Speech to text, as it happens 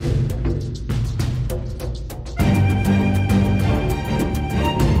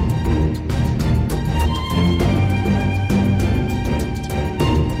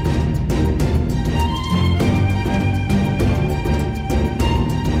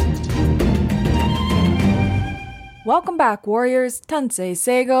Welcome back, warriors. Tansei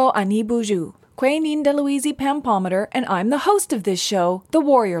Seigo Anibuju. Kwe Nindaluizi Pampometer, and I'm the host of this show, The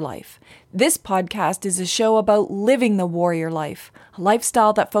Warrior Life. This podcast is a show about living the warrior life, a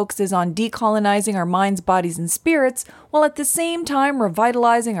lifestyle that focuses on decolonizing our minds, bodies, and spirits, while at the same time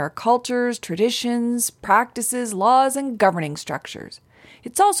revitalizing our cultures, traditions, practices, laws, and governing structures.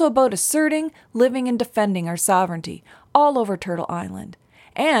 It's also about asserting, living, and defending our sovereignty all over Turtle Island.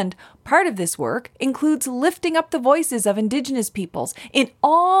 And part of this work includes lifting up the voices of Indigenous peoples in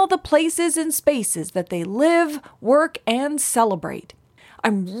all the places and spaces that they live, work, and celebrate.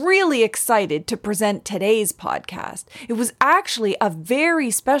 I'm really excited to present today's podcast. It was actually a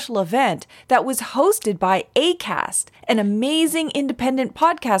very special event that was hosted by ACAST, an amazing independent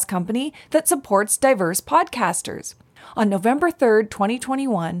podcast company that supports diverse podcasters. On November 3rd,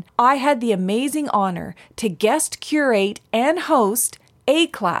 2021, I had the amazing honor to guest curate and host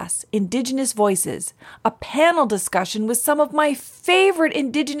A-Class Indigenous Voices, a panel discussion with some of my favorite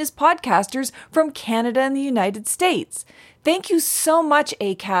Indigenous podcasters from Canada and the United States. Thank you so much,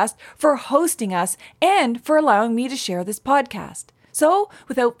 ACAST, for hosting us and for allowing me to share this podcast. So,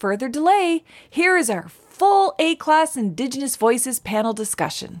 without further delay, here is our full A-Class Indigenous Voices panel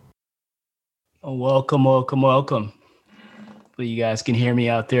discussion. Welcome. Hopefully you guys can hear me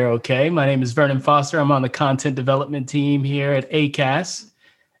out there okay. My name is Vernon Foster. I'm on the content development team here at ACAST.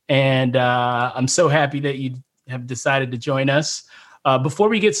 And I'm so happy that you have decided to join us. Before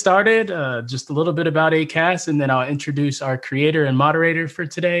we get started, just a little bit about ACAST, and then I'll introduce our creator and moderator for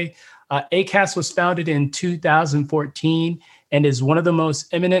today. ACAST was founded in 2014 and is one of the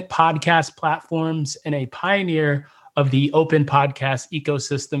most eminent podcast platforms and a pioneer of the open podcast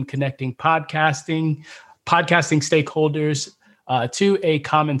ecosystem, connecting podcasting stakeholders to a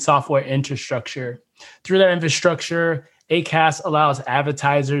common software infrastructure. Through that infrastructure, ACAST allows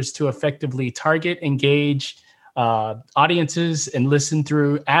advertisers to effectively target, engage audiences, and listen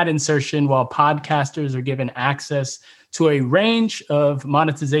through ad insertion, while podcasters are given access to a range of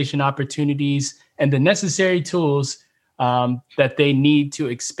monetization opportunities and the necessary tools that they need to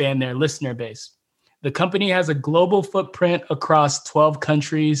expand their listener base. The company has a global footprint across 12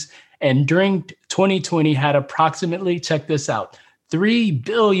 countries, and during 2020 had approximately, check this out, 3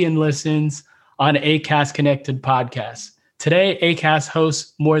 billion listens on ACAST connected podcasts. Today, ACAST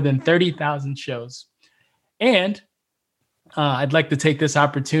hosts more than 30,000 shows. And I'd like to take this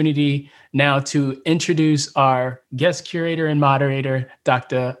opportunity now to introduce our guest curator and moderator,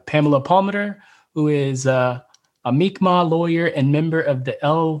 Dr. Pamela Palmater, who is a Mi'kmaq lawyer and member of the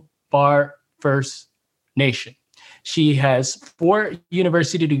L-Bar First Nation. She has 4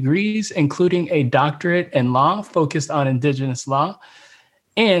 university degrees, including a doctorate in law focused on Indigenous law.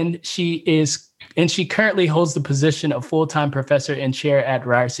 And she currently holds the position of full-time professor and chair at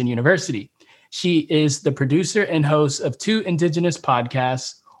Ryerson University. She is the producer and host of 2 Indigenous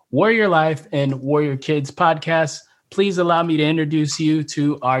podcasts, Warrior Life and Warrior Kids podcasts. Please allow me to introduce you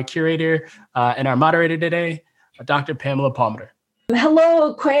to our curator and our moderator today, Dr. Pamela Palmater.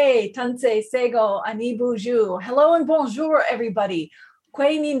 Hello, Kwe, Tansei Seigo Anibuju. Hello and bonjour, everybody.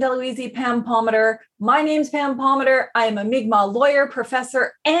 Kwe Nindaluizi Pampometer. My name's Pam Palmater. I am a Mi'kmaq lawyer,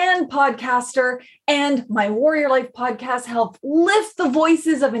 professor, and podcaster, and my Warrior Life podcast helps lift the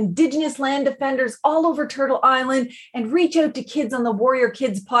voices of Indigenous land defenders all over Turtle Island and reach out to kids on the Warrior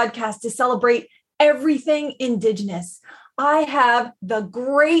Kids podcast to celebrate everything Indigenous. I have the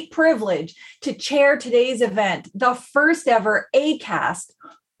great privilege to chair today's event, the first ever ACAST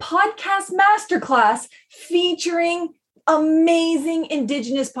podcast masterclass featuring amazing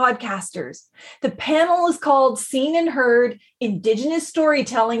Indigenous podcasters. The panel is called Seen and Heard: Indigenous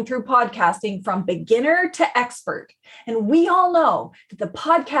Storytelling Through Podcasting from Beginner to Expert. And we all know that the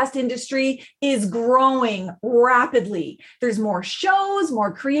podcast industry is growing rapidly. There's more shows,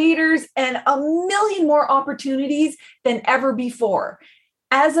 more creators, and a million more opportunities than ever before.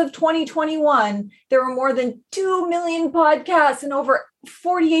 As of 2021, there were more than 2 million podcasts and over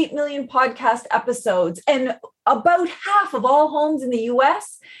 48 million podcast episodes, and about half of all homes in the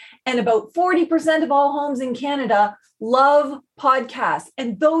US and about 40% of all homes in Canada love podcasts,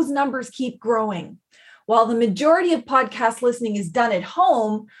 and those numbers keep growing. While the majority of podcast listening is done at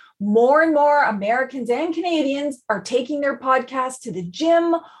home, more and more Americans and Canadians are taking their podcasts to the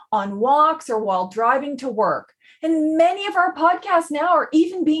gym, on walks, or while driving to work. And many of our podcasts now are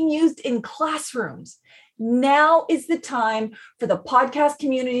even being used in classrooms. Now is the time for the podcast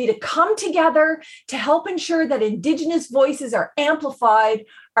community to come together to help ensure that Indigenous voices are amplified,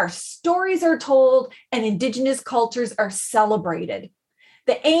 our stories are told, and Indigenous cultures are celebrated.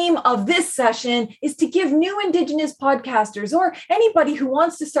 The aim of this session is to give new Indigenous podcasters or anybody who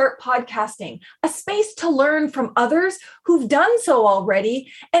wants to start podcasting a space to learn from others who've done so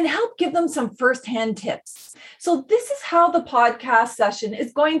already and help give them some firsthand tips. So this is how the podcast session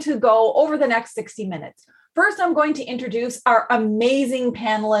is going to go over the next 60 minutes. First, I'm going to introduce our amazing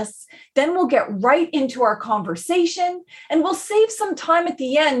panelists. Then we'll get right into our conversation, and we'll save some time at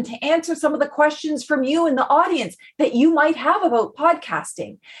the end to answer some of the questions from you in the audience that you might have about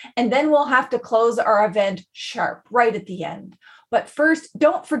podcasting. And then we'll have to close our event sharp right at the end. But first,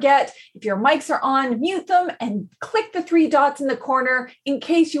 don't forget, if your mics are on, mute them and click the 3 dots in the corner in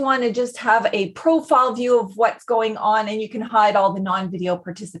case you want to just have a profile view of what's going on and you can hide all the non-video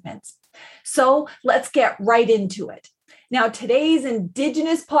participants. So let's get right into it. Now, today's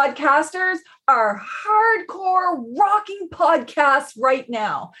Indigenous podcasters are hardcore rocking podcasts right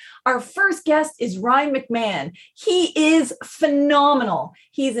now. Our first guest is Ryan McMahon. He is phenomenal.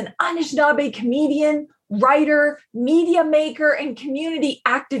 He's an Anishinaabe comedian, writer, media maker, and community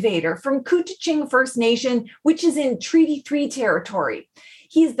activator from Koochiching First Nation, which is in Treaty 3 territory.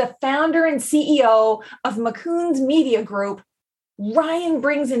 He's the founder and CEO of Macoons Media Group. Ryan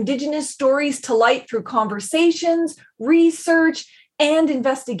brings Indigenous stories to light through conversations, research, and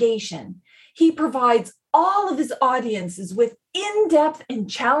investigation. He provides all of his audiences with in-depth and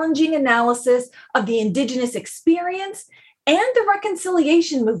challenging analysis of the Indigenous experience and the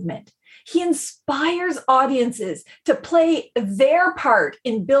reconciliation movement. He inspires audiences to play their part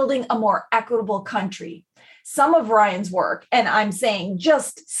in building a more equitable country. Some of Ryan's work, and I'm saying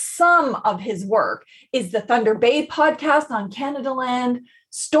just some of his work, is the Thunder Bay podcast on Canada Land,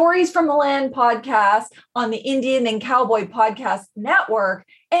 Stories from the Land podcast on the Indian and Cowboy Podcast Network,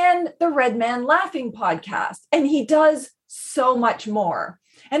 and the Red Man Laughing podcast. And he does so much more.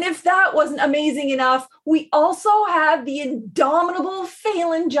 And if that wasn't amazing enough, we also have the indomitable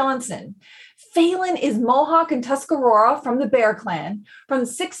Phelan Johnson. Phelan is Mohawk and Tuscarora from the Bear Clan, from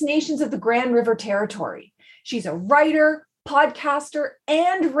 6 nations of the Grand River Territory. She's a writer, podcaster,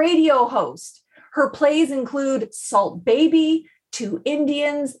 and radio host. Her plays include Salt Baby, Two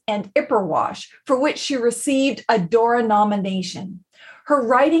Indians, and Ipperwash, for which she received a Dora nomination. Her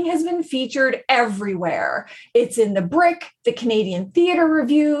writing has been featured everywhere. It's in The Brick, the Canadian Theatre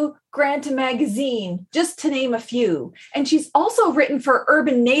Review, Granta Magazine, just to name a few. And she's also written for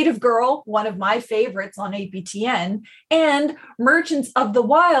Urban Native Girl, one of my favorites on APTN, and Merchants of the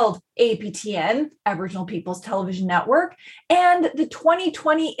Wild, APTN, Aboriginal People's Television Network, and the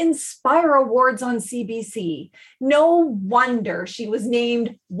 2020 Inspire Awards on CBC. No wonder she was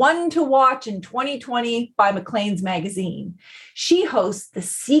named One to Watch in 2020 by Maclean's Magazine. She hosts The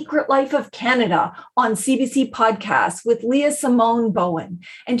Secret Life of Canada on CBC Podcasts with Leah Simone Bowen.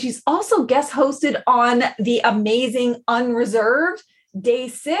 And she's also guest hosted on the amazing Unreserved, Day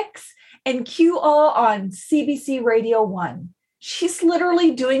 6, and Q All on CBC Radio 1. She's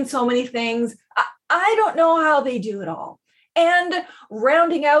literally doing so many things. I don't know how they do it all. And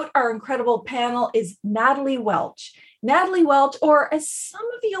rounding out our incredible panel is Natalie Welch. Natalie Welch, or as some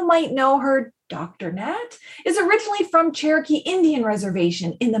of you might know her, Dr. Nat, is originally from Cherokee Indian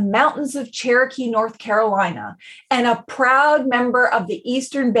Reservation in the mountains of Cherokee, North Carolina, and a proud member of the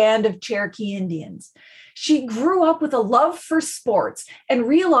Eastern Band of Cherokee Indians. She grew up with a love for sports and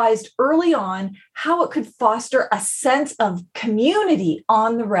realized early on how it could foster a sense of community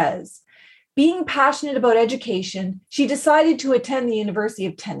on the res. Being passionate about education, she decided to attend the University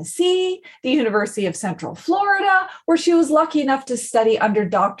of Tennessee, the University of Central Florida, where she was lucky enough to study under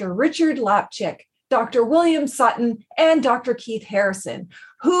Dr. Richard Lapchick, Dr. William Sutton, and Dr. Keith Harrison,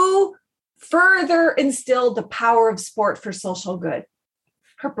 who further instilled the power of sport for social good.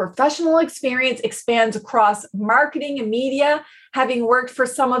 Her professional experience expands across marketing and media, having worked for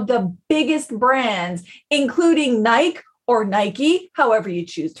some of the biggest brands, including Nike, or Nike, however you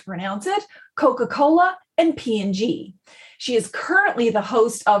choose to pronounce it, Coca-Cola, and P&G. She is currently the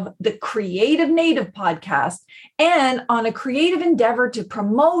host of the Creative Native podcast and on a creative endeavor to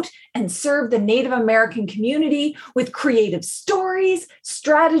promote and serve the Native American community with creative stories,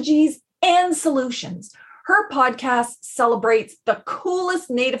 strategies, and solutions. Her podcast celebrates the coolest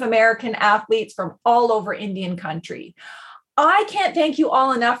Native American athletes from all over Indian country. I can't thank you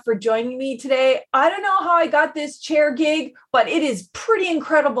all enough for joining me today. I don't know how I got this chair gig, but it is pretty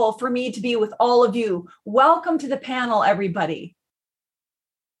incredible for me to be with all of you. Welcome to the panel, everybody.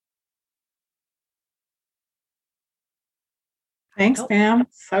 Thanks, Pam.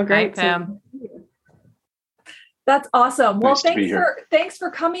 So great, Hi, Pam. That's awesome. Well, Nice to be here. thanks for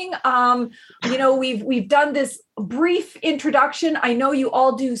coming. We've done this brief introduction. I know you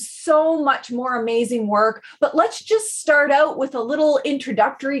all do so much more amazing work, but let's just start out with a little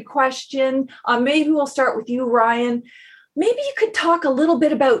introductory question. Maybe we'll start with you, Ryan. Maybe you could talk a little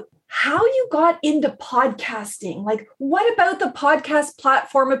bit about how you got into podcasting. Like, what about the podcast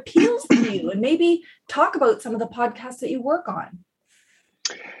platform appeals to you? And maybe talk about some of the podcasts that you work on.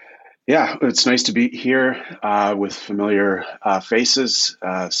 Yeah, it's nice to be here with familiar faces,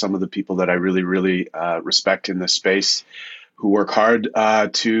 some of the people that I really, really respect in this space who work hard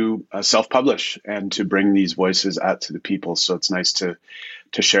to self-publish and to bring these voices out to the people. So it's nice to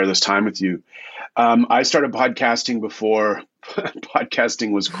share this time with you. I started podcasting before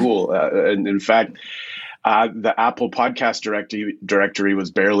podcasting was cool. And in fact, the Apple Podcast directory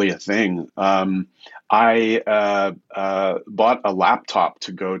was barely a thing. I bought a laptop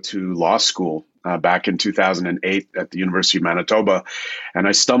to go to law school back in 2008 at the University of Manitoba, and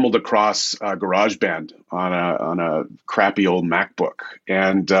I stumbled across GarageBand on a crappy old MacBook,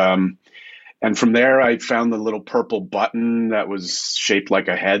 and from there I found the little purple button that was shaped like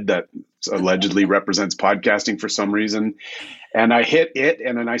a head that allegedly represents podcasting for some reason. And I hit it,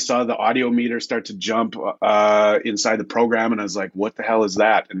 and then I saw the audio meter start to jump inside the program, and I was like, what the hell is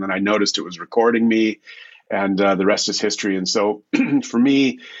that? And then I noticed it was recording me, and the rest is history. And so for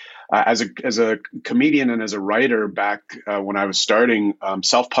me, as a comedian and as a writer back when I was starting,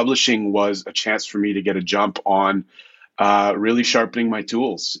 self-publishing was a chance for me to get a jump on really sharpening my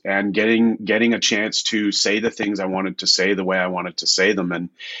tools and getting a chance to say the things I wanted to say the way I wanted to say them.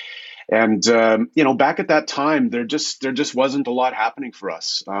 And back at that time, there just wasn't a lot happening for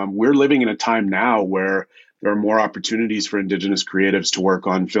us. We're living in a time now where there are more opportunities for Indigenous creatives to work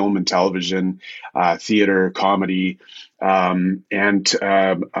on film and television, theater, comedy, and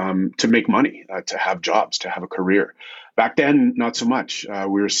to make money, to have jobs, to have a career. Back then, not so much.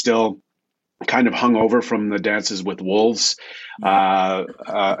 We were still kind of hung over from the Dances with Wolves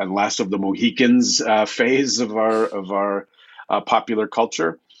and less of the Mohicans phase of our popular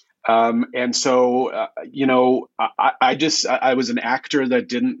culture. And so, I was an actor that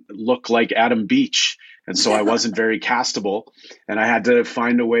didn't look like Adam Beach. And so I wasn't very castable, and I had to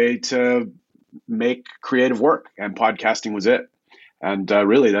find a way to make creative work, and podcasting was it. And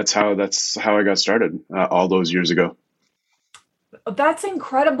really, that's how I got started all those years ago. That's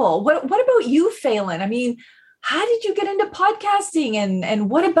incredible. What about you, Phelan? I mean, how did you get into podcasting, and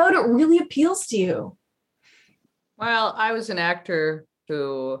what about it really appeals to you? Well, I was an actor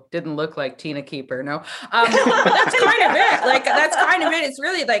who didn't look like Tina Keeper. No, that's kind of it. Like, that's kind of it. It's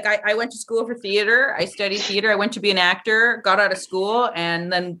really like, I went to school for theater. I studied theater. I went to be an actor, got out of school,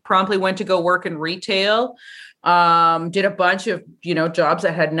 and then promptly went to go work in retail. Did a bunch of, jobs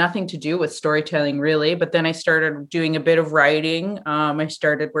that had nothing to do with storytelling really. But then I started doing a bit of writing. I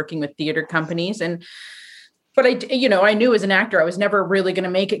started working with theater companies, but I knew as an actor, I was never really going to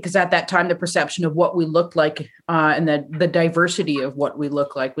make it, because at that time, the perception of what we looked like and the diversity of what we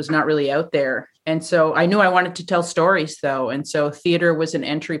look like was not really out there. And so I knew I wanted to tell stories, though. And so theater was an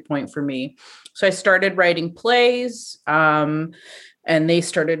entry point for me. So I started writing plays, and they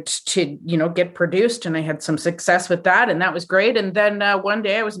started to, get produced, and I had some success with that. And that was great. And then one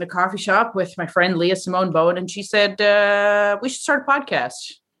day I was in a coffee shop with my friend, Leah Simone Bowen, and she said, we should start a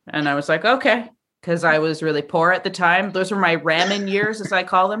podcast. And I was like, okay. Because I was really poor at the time. Those were my ramen years, as I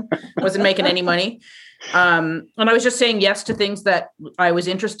call them. Wasn't making any money. And I was just saying yes to things that I was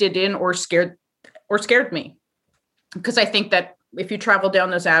interested in or scared me. Because I think that if you travel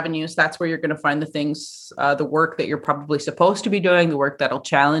down those avenues, that's where you're going to find the things, the work that you're probably supposed to be doing, the work that'll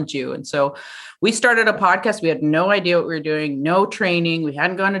challenge you. And so we started a podcast. We had no idea what we were doing, no training. We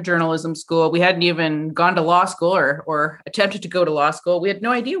hadn't gone to journalism school. We hadn't even gone to law school or attempted to go to law school. We had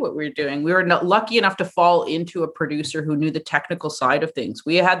no idea what we were doing. We were not lucky enough to fall into a producer who knew the technical side of things.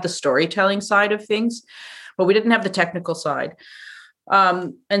 We had the storytelling side of things, but we didn't have the technical side.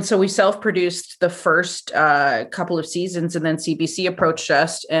 And so we self-produced the first couple of seasons, and then CBC approached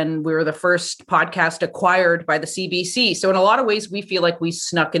us, and we were the first podcast acquired by the CBC. So in a lot of ways, we feel like we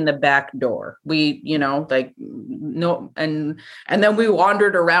snuck in the back door. We, and then we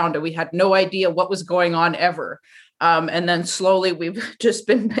wandered around, and we had no idea what was going on ever. And then slowly we've just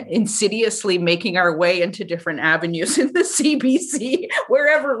been insidiously making our way into different avenues in the CBC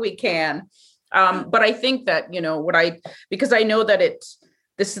wherever we can. But I think that, because I know that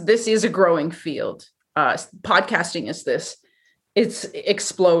this is a growing field. Podcasting is this. it's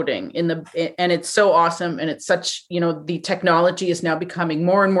exploding and it's so awesome. And it's such, the technology is now becoming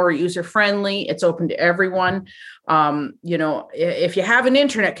more and more user friendly. It's open to everyone. If you have an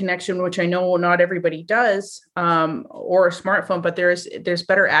internet connection, which I know not everybody does, or a smartphone, but there's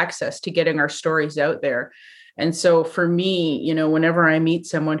better access to getting our stories out there. And so for me, whenever I meet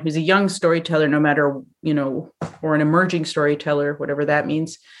someone who's a young storyteller, no matter, or an emerging storyteller, whatever that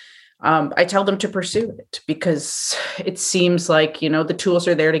means, I tell them to pursue it, because it seems like, the tools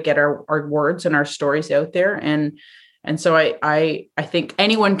are there to get our words and our stories out there. And so I think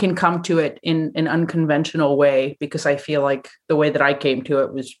anyone can come to it in an unconventional way, because I feel like the way that I came to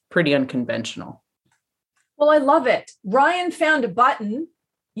it was pretty unconventional. Well, I love it. Ryan found a button.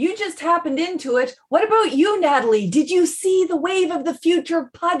 You just happened into it. What about you, Natalie? Did you see the wave of the future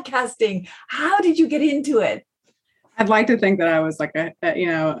of podcasting? How did you get into it? I'd like to think that I was like an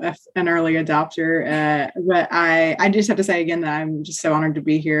early adopter, but I just have to say again that I'm just so honored to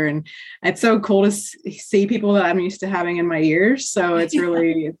be here, and it's so cool to see people that I'm used to having in my ears. So it's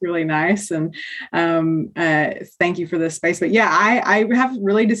really nice, and thank you for this space. But yeah, I have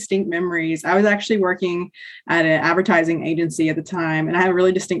really distinct memories. I was actually working at an advertising agency at the time, and I have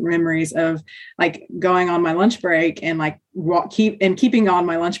really distinct memories of like going on my lunch break and like keeping on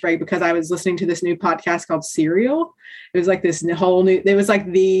my lunch break, because I was listening to this new podcast called Serial. It was like this whole new, it was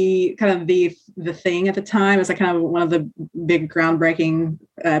like the kind of the thing at the time. It was like kind of one of the big groundbreaking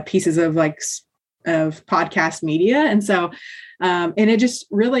pieces of of podcast media. And so, and it just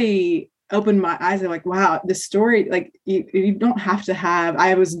really opened my eyes. I'm like, wow, this story, like you don't have to have,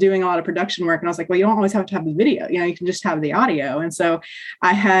 I was doing a lot of production work, and I was like, well, you don't always have to have the video, you can just have the audio. And so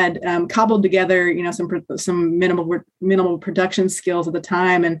I had cobbled together, some minimal production skills at the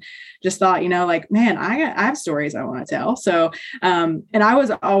time, and just thought, man, I have stories I want to tell. So, and I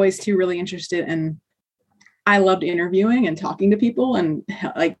was always too really interested in, I loved interviewing and talking to people and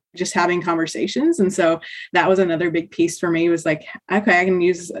like just having conversations. And so that was another big piece for me, was like, okay, I can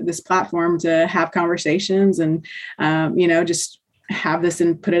use this platform to have conversations and, just have this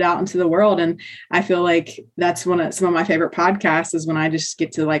and put it out into the world. And I feel like that's some of my favorite podcasts, is when I just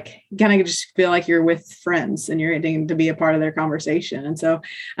get to like kind of just feel like you're with friends and you're getting to be a part of their conversation. And so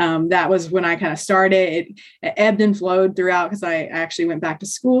that was when I kind of started. It ebbed and flowed throughout, because I actually went back to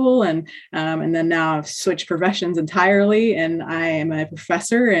school, and then now I've switched professions entirely, and I am a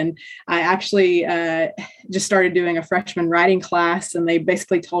professor. And I actually just started doing a freshman writing class, and they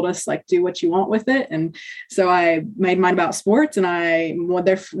basically told us like, do what you want with it. And so I made mine about sports, and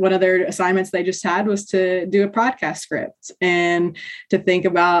one of their assignments they just had was to do a podcast script and to think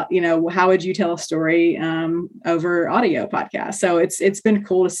about, how would you tell a story over audio podcast. So it's been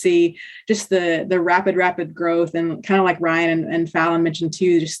cool to see just the rapid growth, and kind of like Ryan and Fallon mentioned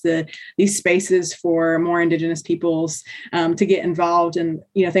too, just these spaces for more Indigenous peoples to get involved in,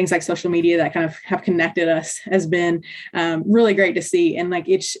 things like social media that kind of have connected us, has been really great to see. And like,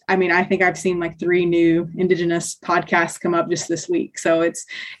 I think I've seen like 3 new Indigenous podcasts come up just this week. So it's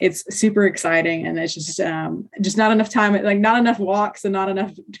super exciting, and it's just not enough time, like not enough walks and not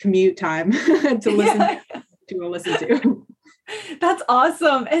enough commute time to listen to. That's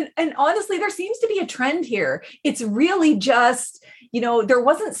awesome. And honestly, there seems to be a trend here. It's really just, there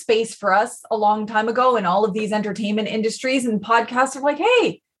wasn't space for us a long time ago in all of these entertainment industries, and podcasts are like,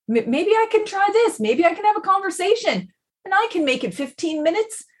 hey, maybe I can try this. Maybe I can have a conversation, and I can make it 15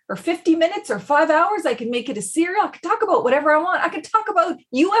 minutes or 50 minutes or 5 hours. I can make it a serial. I can talk about whatever I want. I can talk about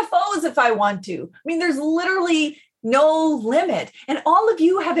UFOs if I want to. I mean, there's literally no limit. And all of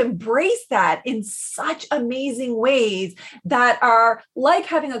you have embraced that in such amazing ways that are like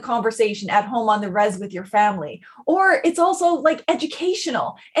having a conversation at home on the res with your family. Or it's also like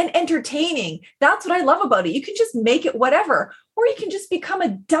educational and entertaining. That's what I love about it. You can just make it whatever. Or you can just become a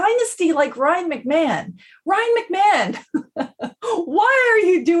dynasty like Ryan McMahon. Ryan McMahon, why are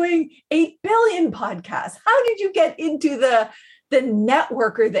you doing 8 billion podcasts? How did you get into the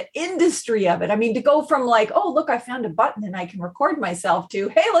network or the industry of it? I mean, to go from like, oh, look, I found a button and I can record myself, to,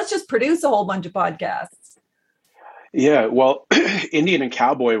 hey, let's just produce a whole bunch of podcasts. Yeah, well, Indian and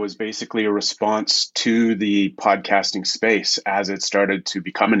Cowboy was basically a response to the podcasting space as it started to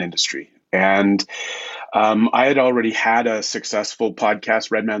become an industry. And I had already had a successful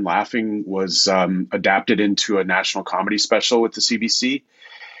podcast. Red Man Laughing was adapted into a national comedy special with the CBC.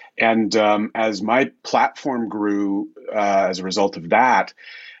 And as my platform grew as a result of that,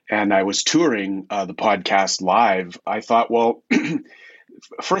 and I was touring the podcast live, I thought, well,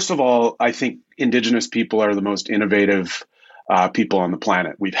 first of all, I think Indigenous people are the most innovative people on the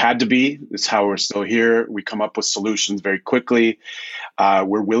planet. We've had to be. It's how we're still here. We come up with solutions very quickly.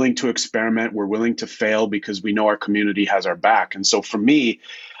 We're willing to experiment. We're willing to fail because we know our community has our back. And so for me,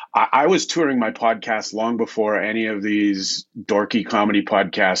 I was touring my podcast long before any of these dorky comedy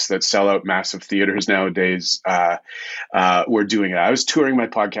podcasts that sell out massive theaters nowadays were doing it. I was touring my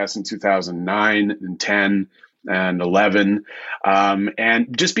podcast in 2009 and 10 and 11.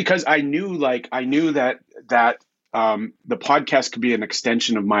 And just because I knew that the podcast could be an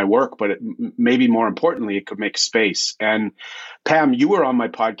extension of my work, but maybe more importantly, it could make space. And Pam, you were on my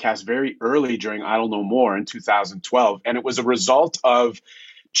podcast very early during Idle No More in 2012. And it was a result of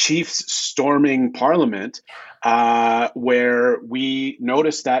Chiefs storming Parliament, where we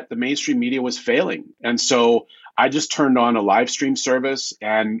noticed that the mainstream media was failing. And so I just turned on a live stream service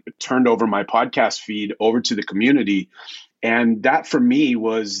and turned over my podcast feed over to the community. And that for me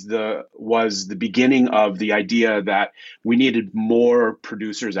was the beginning of the idea that we needed more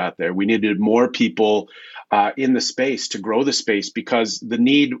producers out there. We needed more people in the space to grow the space because the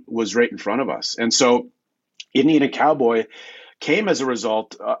need was right in front of us. And so Indiana Cowboy came as a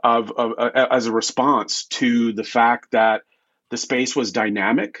result of as a response to the fact that the space was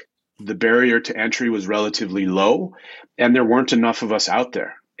dynamic, the barrier to entry was relatively low, and there weren't enough of us out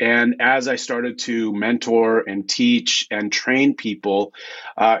there. And as I started to mentor and teach and train people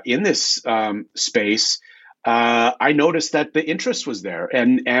in this space, I noticed that the interest was there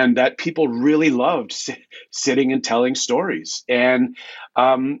and that people really loved sitting and telling stories. And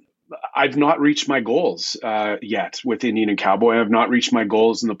I've not reached my goals yet with Indiana Cowboy. I've not reached my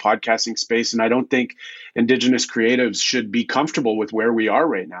goals in the podcasting space. And I don't think Indigenous creatives should be comfortable with where we are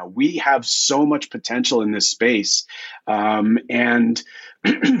right now. We have so much potential in this space. And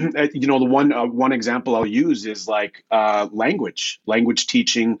the one example I'll use is like language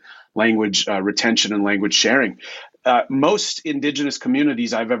teaching, language retention, and language sharing. Most Indigenous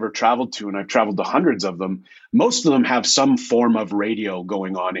communities I've ever traveled to, and I've traveled to hundreds of them, most of them have some form of radio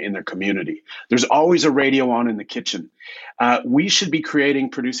going on in their community. There's always a radio on in the kitchen. We should be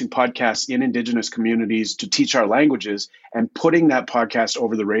producing podcasts in Indigenous communities to teach our languages and putting that podcast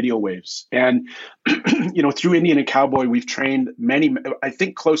over the radio waves. And, through Indiana Cowboy, we've trained many, I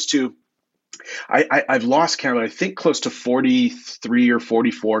think close to, I've lost count. I think close to 43 or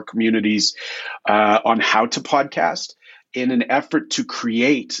 44 communities on how to podcast in an effort to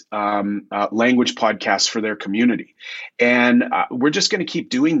create language podcasts for their community. And we're just going to keep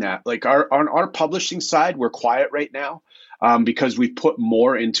doing that. Like on our publishing side, we're quiet right now because we've put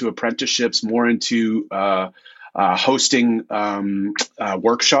more into apprenticeships, more into hosting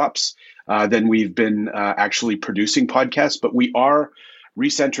workshops than we've been actually producing podcasts. But we are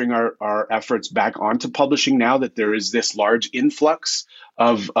recentering our efforts back onto publishing now that there is this large influx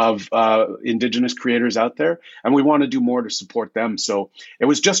of Indigenous creators out there, and we want to do more to support them. So it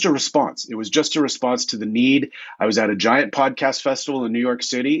was just a response. It was just a response to the need. I was at a giant podcast festival in New York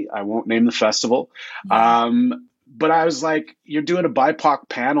City. I won't name the festival. But I was like, you're doing a BIPOC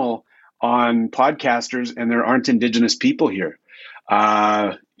panel on podcasters and there aren't Indigenous people here.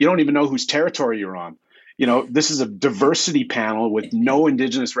 You don't even know whose territory you're on. This is a diversity panel with no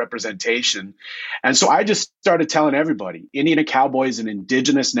Indigenous representation. And so I just started telling everybody, Indiana Cowboy is an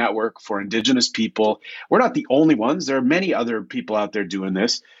Indigenous network for Indigenous people. We're not the only ones. There are many other people out there doing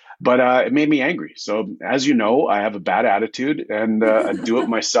this, but it made me angry. So as you know, I have a bad attitude and a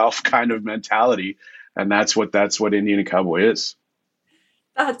do-it-myself kind of mentality. And that's what Indiana Cowboy is.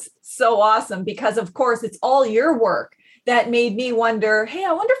 That's so awesome because, of course, it's all your work that made me wonder, hey,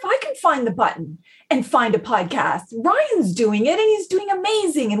 I wonder if I can find the button and find a podcast. Ryan's doing it and he's doing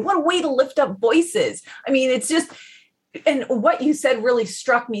amazing. And what a way to lift up voices. I mean, it's just, and what you said really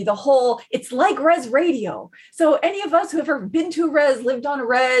struck me, it's like res radio. So any of us who have ever been to a res, lived on a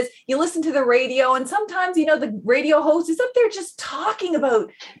res, you listen to the radio and sometimes, the radio host is up there just talking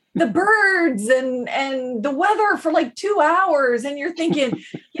about the birds and the weather for like 2 hours. And you're thinking,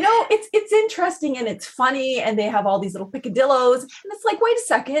 it's interesting and it's funny. And they have all these little picadillos. And it's like, wait a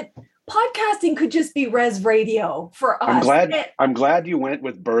second, podcasting could just be res radio for us. I'm glad you went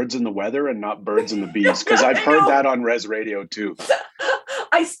with birds and the weather and not birds and the bees, because I've heard that on res radio too.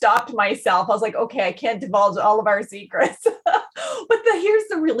 I stopped myself. I was like, okay, I can't divulge all of our secrets. But here's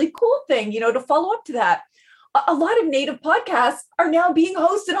the really cool thing, to follow up to that. A lot of native podcasts are now being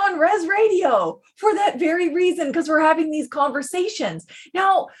hosted on res radio for that very reason, because we're having these conversations.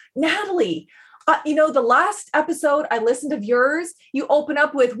 Now, Natalie, the last episode I listened of yours, you open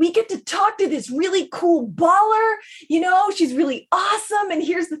up with, we get to talk to this really cool baller, she's really awesome. And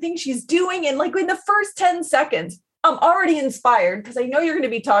here's the thing she's doing. And like in the first 10 seconds, I'm already inspired because I know you're going to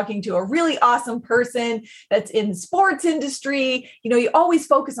be talking to a really awesome person that's in the sports industry. You always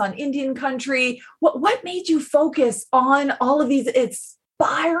focus on Indian country. What made you focus on all of these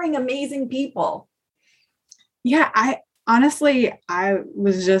inspiring, amazing people? Yeah, it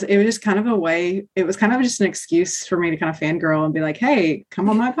was just kind of a way, it was kind of just an excuse for me to kind of fangirl and be like, hey, come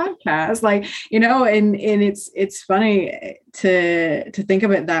on my podcast. And it's funny to think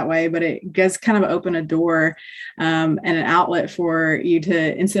of it that way, but it does kind of open a door and an outlet for you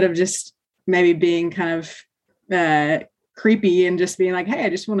to, instead of just maybe being kind of creepy and just being like, hey, I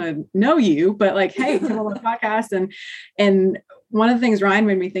just want to know you, but like, hey, come on my podcast. And one of the things Ryan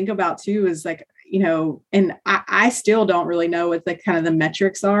made me think about too is like, and I still don't really know what the kind of the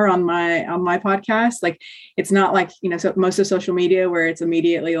metrics are on my podcast. Like, it's not like, so most of social media where it's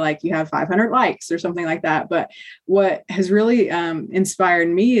immediately like you have 500 likes or something like that. But what has really inspired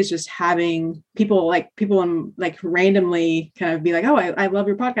me is just having people randomly kind of be like, oh, I love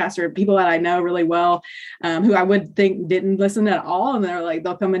your podcast, or people that I know really well, who I would think didn't listen at all. And they're like,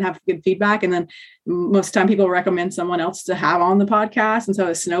 they'll come and have good feedback. And then most of the time people recommend someone else to have on the podcast. And so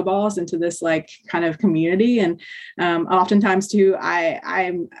it snowballs into this like kind of community. And oftentimes too,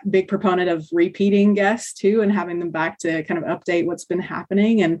 I'm a big proponent of repeating guests too, and having them back to kind of update what's been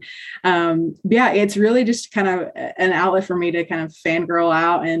happening. And it's really just kind of an outlet for me to kind of fangirl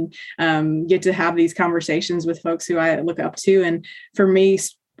out and get to have these conversations with folks who I look up to. And for me,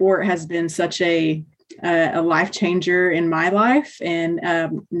 sport has been such a life changer in my life. And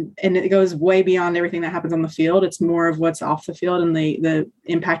it goes way beyond everything that happens on the field. It's more of what's off the field and the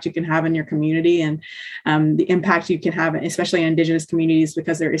impact you can have in your community, and the impact you can have, especially in Indigenous communities,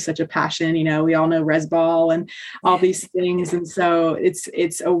 because there is such a passion. We all know Res Ball and all these things. And so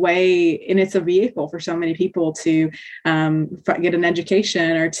it's a way, and it's a vehicle for so many people to get an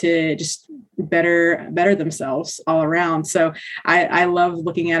education or to just better themselves all around. So I love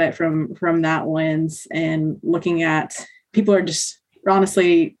looking at it from that lens, and looking at people are just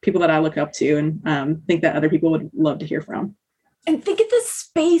honestly people that I look up to and think that other people would love to hear from. And think of the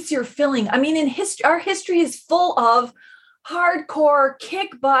space you're filling. I mean, our history is full of hardcore kick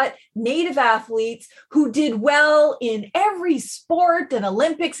butt Native athletes who did well in every sport and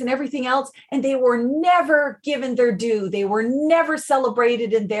Olympics and everything else. And they were never given their due. They were never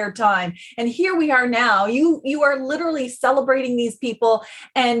celebrated in their time. And here we are now. You are literally celebrating these people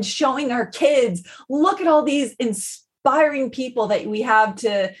and showing our kids, look at all these inspiring people that we have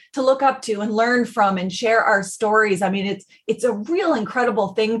to look up to and learn from and share our stories. I mean, it's a real incredible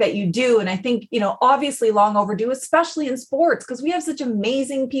thing that you do. And I think, obviously long overdue, especially in sports, because we have such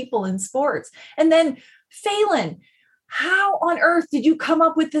amazing people in sports. And then Phelan, how on earth did you come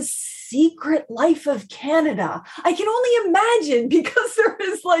up with the Secret Life of Canada? I can only imagine, because there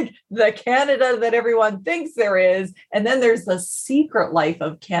is like the Canada that everyone thinks there is, and then there's the Secret Life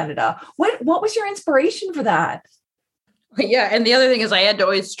of Canada. What was your inspiration for that? Yeah. And the other thing is I had to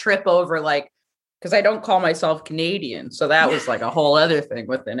always trip over because I don't call myself Canadian. So that was like a whole other thing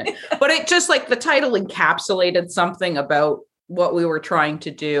within it. But it just like the title encapsulated something about what we were trying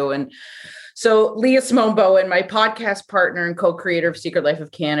to do. And so Leah Simone Bowen, my podcast partner and co-creator of Secret Life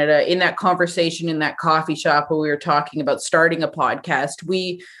of Canada, in that conversation in that coffee shop where we were talking about starting a podcast,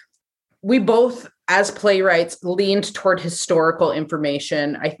 we both, as playwrights, leaned toward historical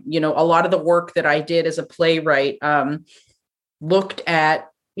information. A lot of the work that I did as a playwright looked at,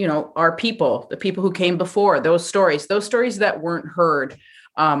 our people, the people who came before, those stories that weren't heard.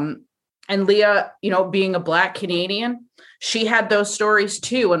 And Leah, being a Black Canadian, she had those stories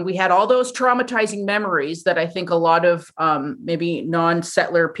too. And we had all those traumatizing memories that I think a lot of maybe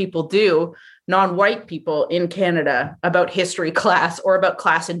non-settler people do, non-white people in Canada, about history class or about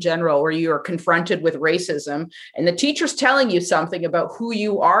class in general, where you are confronted with racism and the teacher's telling you something about who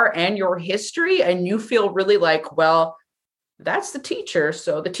you are and your history. And you feel really like, well, that's the teacher.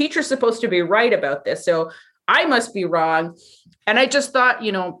 So the teacher's supposed to be right about this. So I must be wrong. And I just thought,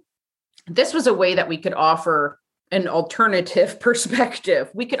 this was a way that we could offer an alternative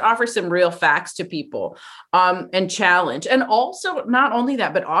perspective. We could offer some real facts to people and challenge. And also not only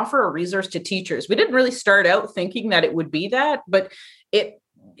that, but offer a resource to teachers. We didn't really start out thinking that it would be that, but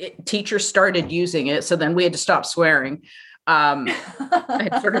teachers started using it. So then we had to stop swearing. And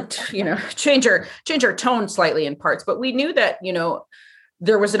sort of, change our tone slightly in parts, but we knew that,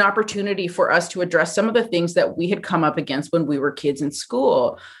 there was an opportunity for us to address some of the things that we had come up against when we were kids in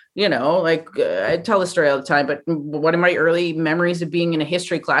school. I tell the story all the time, but one of my early memories of being in a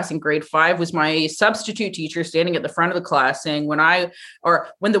history class in grade 5 was my substitute teacher standing at the front of the class saying, when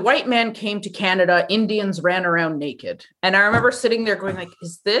the white man came to Canada, Indians ran around naked. And I remember sitting there going like,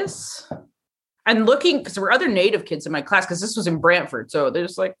 is this and looking, because there were other Native kids in my class, because this was in Brantford. So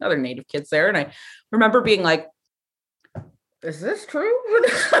there's like other Native kids there. And I remember being like, is this true?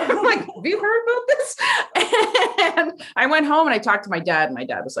 I'm like, have you heard about this? And I went home and I talked to my dad, and my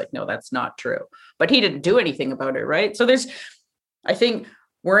dad was like, no, that's not true. But he didn't do anything about it, right? So I think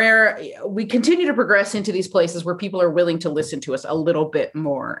where we continue to progress into these places where people are willing to listen to us a little bit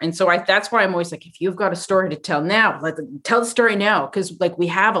more. And so that's why I'm always like, if you've got a story to tell now, like tell the story now. Cause like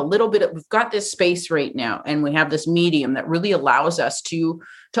we've got this space right now, and we have this medium that really allows us to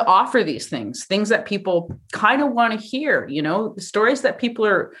offer these things that people kind of want to hear, the stories that people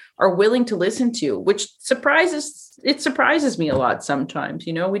are willing to listen to, which surprises me a lot sometimes.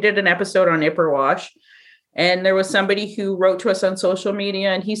 We did an episode on Ipperwash, and there was somebody who wrote to us on social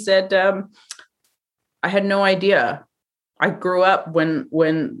media, and he said, I had no idea. I grew up when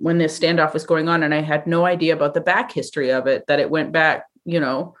this standoff was going on, and I had no idea about the back history of it, that it went back,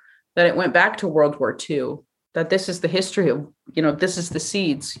 to World War II, that this is the history of, this is the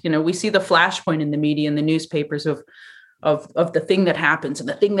seeds. We see the flashpoint in the media and the newspapers of the thing that happens and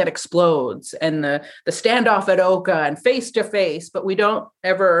the thing that explodes and the standoff at Oka and face to face, but we don't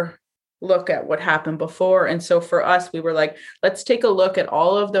ever look at what happened before. And so for us, we were like, let's take a look at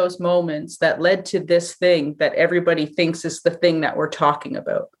all of those moments that led to this thing that everybody thinks is the thing that we're talking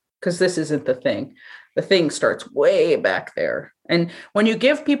about, because this isn't the thing. The thing starts way back there. And when you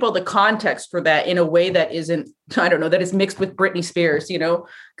give people the context for that in a way that isn't, that is mixed with Britney Spears,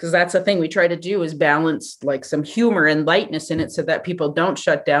 because that's the thing we try to do, is balance like some humor and lightness in it so that people don't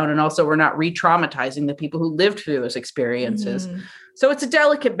shut down. And also we're not re-traumatizing the people who lived through those experiences. Mm-hmm. So it's a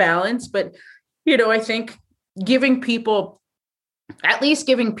delicate balance, but, I think giving people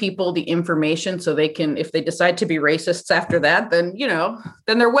the information so they can, if they decide to be racists after that, then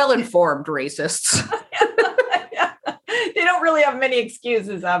they're well-informed racists. They don't really have many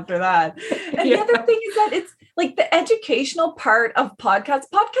excuses after that. And the other thing is that it's like the educational part of podcasts.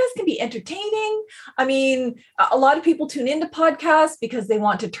 Podcasts can be entertaining. I mean, a lot of people tune into podcasts because they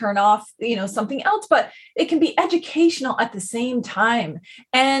want to turn off, something else, but it can be educational at the same time.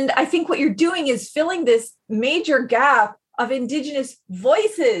 And I think what you're doing is filling this major gap of Indigenous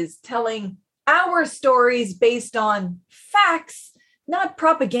voices telling our stories based on facts, not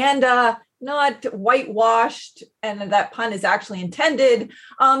propaganda, not whitewashed, and that pun is actually intended.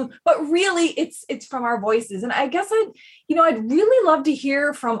 But really it's from our voices. And I guess I'd really love to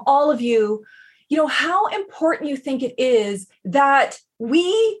hear from all of you, how important you think it is that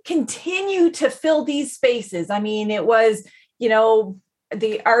we continue to fill these spaces. I mean, it was,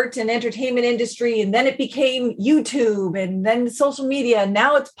 the art and entertainment industry, and then it became YouTube, and then social media, and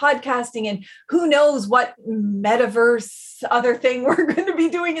now it's podcasting, and who knows what metaverse other thing we're going to be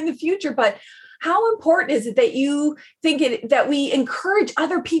doing in the future. But how important is it that you think that we encourage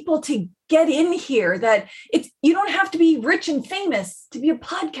other people to get in here, that you don't have to be rich and famous to be a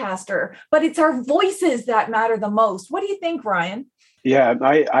podcaster, but it's our voices that matter the most. What do you think, Ryan? Yeah,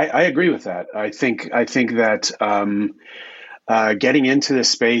 I agree with that. I think that getting into this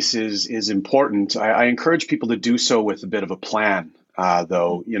space is important. I encourage people to do so with a bit of a plan,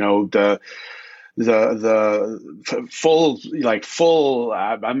 though. The full.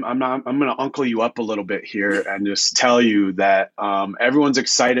 I'm going to uncle you up a little bit here and just tell you that everyone's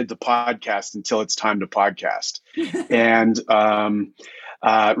excited to podcast until it's time to podcast, and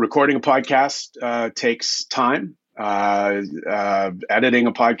recording a podcast takes time. Editing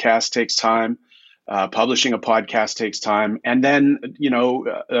a podcast takes time. Publishing a podcast takes time, and then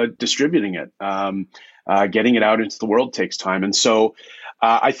distributing it, getting it out into the world takes time. And so,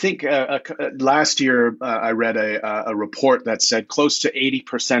 I think last year I read a report that said close to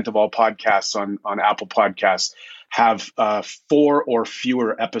 80% of all podcasts on Apple Podcasts have 4 or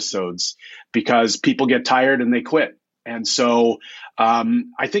fewer episodes because people get tired and they quit. And so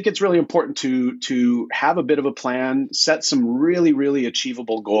I think it's really important to have a bit of a plan, set some really, really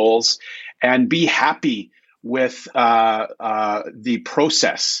achievable goals, and be happy with the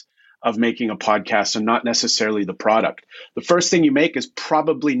process of making a podcast and not necessarily the product. The first thing you make is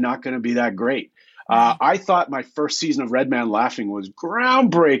probably not going to be that great. I thought my first season of Red Man Laughing was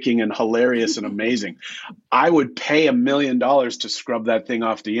groundbreaking and hilarious and amazing. I would pay $1 million to scrub that thing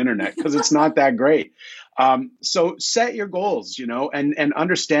off the internet because it's not that great. So set your goals, and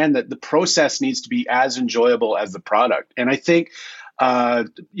understand that the process needs to be as enjoyable as the product. And I think,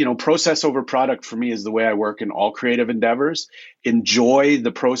 process over product for me is the way I work in all creative endeavors. Enjoy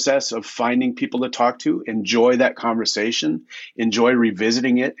the process of finding people to talk to, enjoy that conversation, enjoy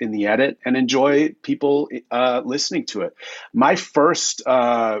revisiting it in the edit, and enjoy people listening to it. My first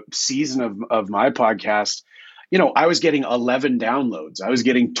season of my podcast, I was getting 11 downloads. I was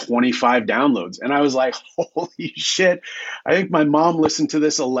getting 25 downloads. And I was like, holy shit. I think my mom listened to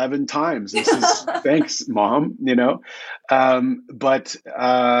this 11 times. This is thanks, Mom, and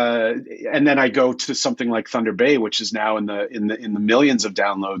then I go to something like Thunder Bay, which is now in the millions of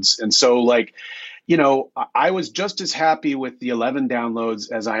downloads. And so I was just as happy with the 11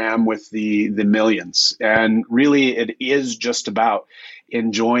 downloads as I am with the millions. And really, it is just about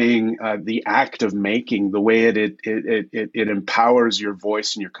enjoying the act of making, the way it empowers your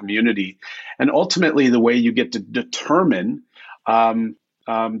voice and your community, and ultimately the way you get to determine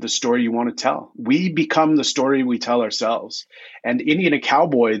the story you want to tell. We become the story we tell ourselves. And Indian and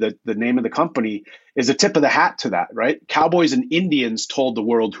Cowboy, the name of the company, is a tip of the hat to that, right? Cowboys and Indians told the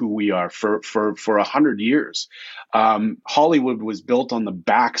world who we are for 100 years. Hollywood was built on the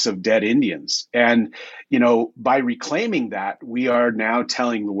backs of dead Indians. And, by reclaiming that, we are now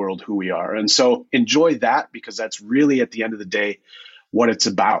telling the world who we are. And so enjoy that, because that's really, at the end of the day, what it's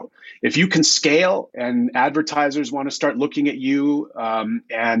about. If you can scale and advertisers want to start looking at you,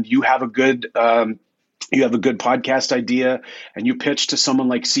 and you have a good podcast idea, and you pitch to someone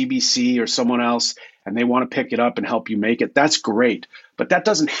like CBC or someone else, and they want to pick it up and help you make it, that's great. But that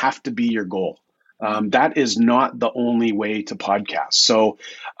doesn't have to be your goal. That is not the only way to podcast. So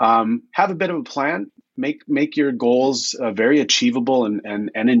have a bit of a plan, make your goals very achievable,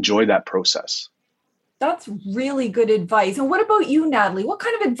 and enjoy that process. That's really good advice. And what about you, Natalie? What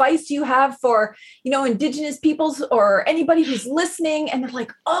kind of advice do you have for, Indigenous peoples or anybody who's listening and they're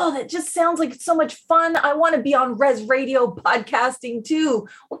like, oh, that just sounds like it's so much fun. I want to be on Res Radio podcasting too.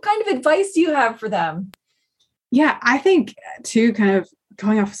 What kind of advice do you have for them? Yeah, I think too, kind of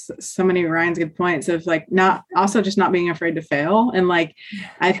going off so many of Ryan's good points of not being afraid to fail. And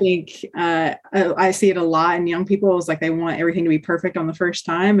I think I see it a lot in young people is they want everything to be perfect on the first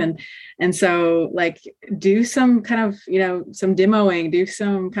time. And so do some kind of, some demoing, do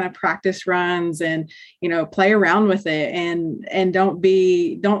some kind of practice runs and, play around with it and don't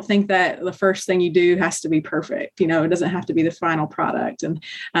think that the first thing you do has to be perfect. It doesn't have to be the final product, and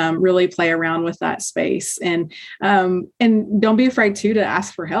really play around with that space and don't be afraid to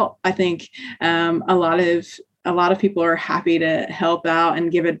ask for help. I think a lot of people are happy to help out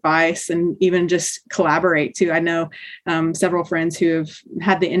and give advice and even just collaborate too. I know several friends who have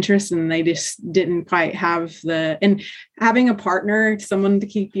had the interest and they just didn't quite have and having a partner, someone to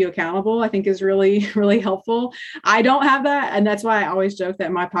keep you accountable, I think is really, really helpful. I don't have that. And that's why I always joke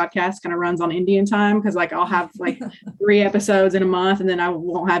that my podcast kind of runs on Indian time, because I'll have 3 episodes in a month and then I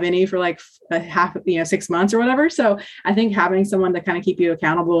won't have any for a half, 6 months or whatever. So I think having someone to kind of keep you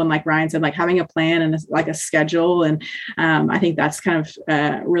accountable and like Ryan said, having a plan and a schedule. And I think that's kind of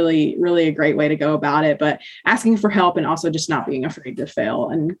really, really a great way to go about it. But asking for help and also just not being afraid to fail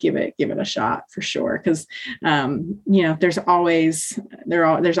and give it a shot for sure. Because there's always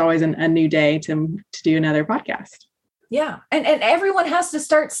a new day to do another podcast. Yeah, and everyone has to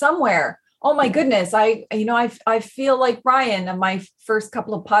start somewhere. Oh my goodness. I feel like Ryan and my first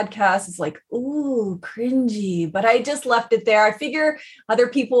couple of podcasts is ooh, cringy, but I just left it there. I figure other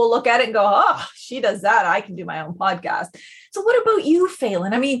people will look at it and go, oh, she does that. I can do my own podcast. So what about you,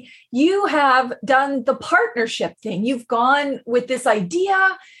 Phelan? I mean, you have done the partnership thing. You've gone with this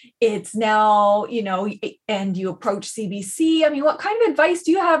idea. It's now, and you approach CBC. I mean, what kind of advice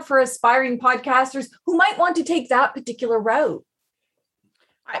do you have for aspiring podcasters who might want to take that particular route?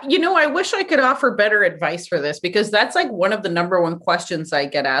 I wish I could offer better advice for this, because that's one of the number one questions I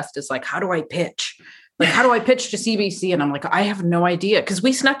get asked is how do I pitch? How do I pitch to CBC? And I'm I have no idea, because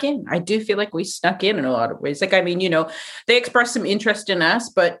we snuck in. I do feel like we snuck in a lot of ways. They expressed some interest in us,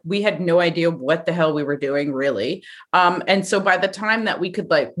 but we had no idea what the hell we were doing really. And so by the time that we could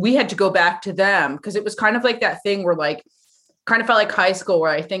we had to go back to them, because it was kind of that thing where kind of felt like high school,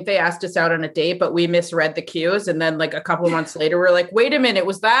 where I think they asked us out on a date, but we misread the cues. And then a couple of months later, we're wait a minute,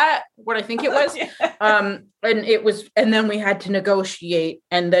 was that what I think it was? And then we had to negotiate.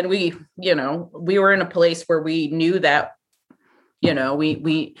 And then we were in a place where we knew that,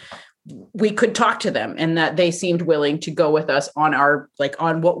 we could talk to them and that they seemed willing to go with us on our,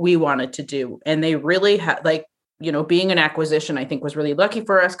 on what we wanted to do. And they really had being an acquisition, I think was really lucky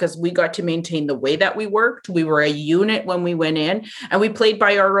for us, because we got to maintain the way that we worked. We were a unit when we went in, and we played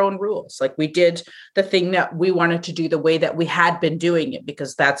by our own rules. We did the thing that we wanted to do the way that we had been doing it,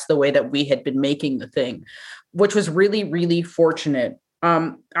 because that's the way that we had been making the thing, which was really, really fortunate.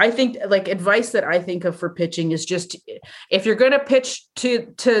 I think advice that I think of for pitching is just, if you're going to pitch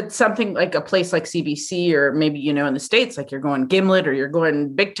to something like a place like CBC, or maybe, in the States, you're going Gimlet or you're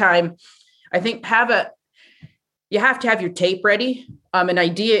going big time, I think you have to have your tape ready. An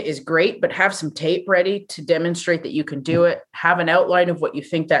idea is great, but have some tape ready to demonstrate that you can do it. Have an outline of what you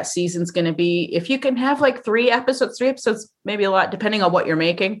think that season's going to be. If you can have like 3 episodes, maybe a lot, depending on what you're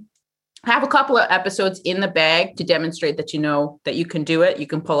making. Have a couple of episodes in the bag to demonstrate that you know that you can do it. You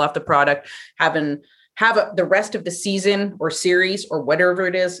can pull off the product. The rest of the season or series or whatever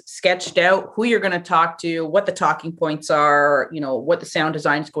it is sketched out, who you're going to talk to, what the talking points are, what the sound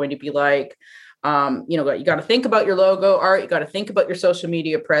design is going to be like. You got to think about your logo art. You got to think about your social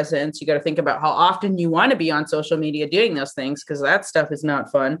media presence. You got to think about how often you want to be on social media doing those things, because that stuff is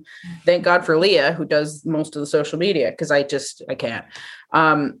not fun. Thank God for Leah, who does most of the social media, because I can't.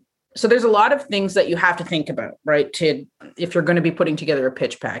 So there's a lot of things that you have to think about, right? If you're going to be putting together a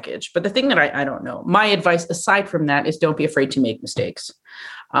pitch package. But the thing that I don't know, my advice aside from that is don't be afraid to make mistakes.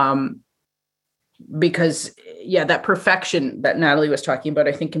 Because that perfection that Natalie was talking about,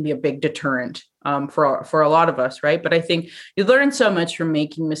 I think can be a big deterrent for a lot of us, right? But I think you learn so much from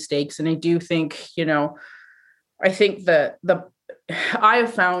making mistakes. And I do think, I think I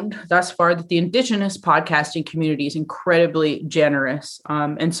have found thus far that the Indigenous podcasting community is incredibly generous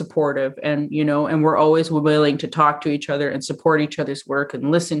and supportive, and we're always willing to talk to each other and support each other's work and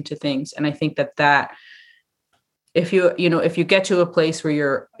listen to things. And I think that if you get to a place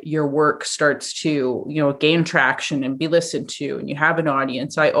where your work starts to, gain traction and be listened to, and you have an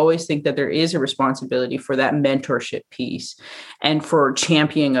audience, I always think that there is a responsibility for that mentorship piece and for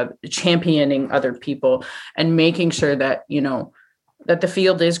championing other people and making sure that, that the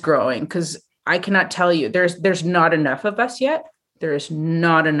field is growing. Because I cannot tell you, there's not enough of us yet. There is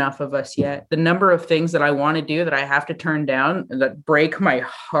not enough of us yet. The number of things that I want to do that I have to turn down that break my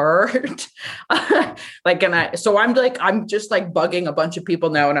heart. I'm just like bugging a bunch of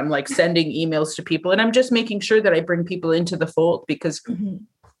people now, and I'm like sending emails to people, and I'm just making sure that I bring people into the fold because we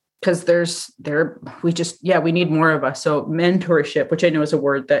need more of us. So mentorship, which I know is a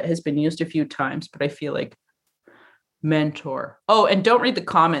word that has been used a few times, but I feel like mentor. Oh, and don't read the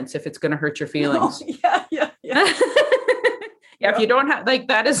comments if it's going to hurt your feelings. Oh, yeah. If you don't have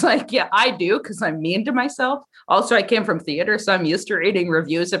that is I do, because I'm mean to myself. Also, I came from theater, so I'm used to reading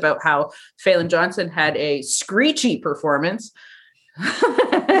reviews about how Phelan Johnson had a screechy performance.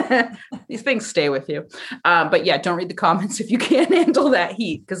 These things stay with you. But don't read the comments if you can't handle that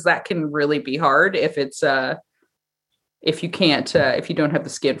heat, because that can really be hard if you don't have the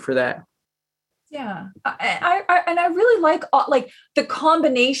skin for that. Yeah. I really like the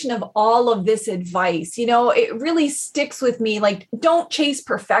combination of all of this advice. It really sticks with me. Don't chase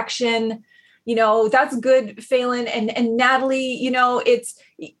perfection. That's good, Phelan and Natalie.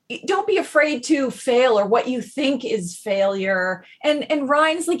 Don't be afraid to fail or what you think is failure. And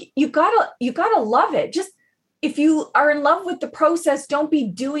Ryan's you gotta love it. Just if you are in love with the process, don't be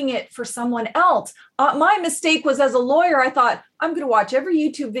doing it for someone else. My mistake was, as a lawyer, I thought, I'm going to watch every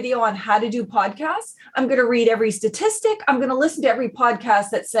YouTube video on how to do podcasts. I'm going to read every statistic. I'm going to listen to every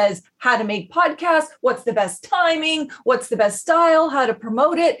podcast that says how to make podcasts, what's the best timing, what's the best style, how to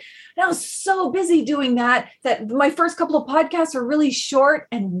promote it. And I was so busy doing that my first couple of podcasts are really short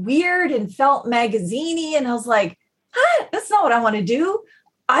and weird and felt magazine-y. And I was like, that's not what I want to do.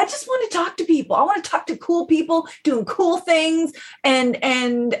 I just want to talk to people. I want to talk to cool people doing cool things and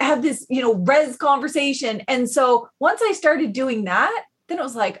have this, res conversation. And so once I started doing that, then it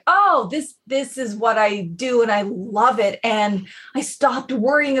was like, oh, this is what I do. And I love it. And I stopped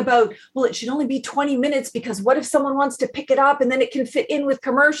worrying about, well, it should only be 20 minutes because what if someone wants to pick it up and then it can fit in with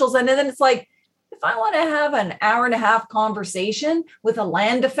commercials? And then it's like, if I want to have an hour and a half conversation with a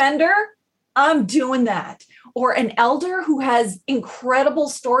land defender, I'm doing that. Or an elder who has incredible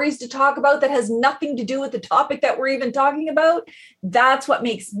stories to talk about that has nothing to do with the topic that we're even talking about. That's what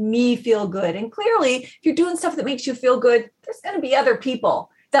makes me feel good. And clearly, if you're doing stuff that makes you feel good, there's going to be other people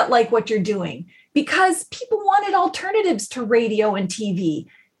that like what you're doing, because people wanted alternatives to radio and TV.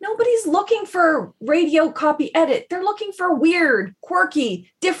 Nobody's looking for radio copy edit. They're looking for weird,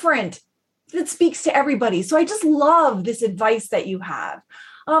 quirky, different, that speaks to everybody. So I just love this advice that you have.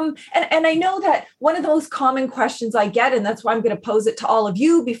 And I know that one of the most common questions I get, and that's why I'm going to pose it to all of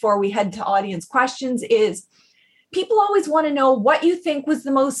you before we head to audience questions, is people always want to know what you think was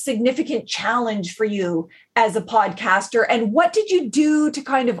the most significant challenge for you as a podcaster, and what did you do to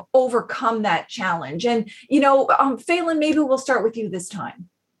kind of overcome that challenge? And, Phelan, maybe we'll start with you this time.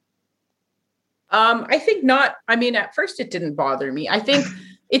 I think not. I mean, at first it didn't bother me. I think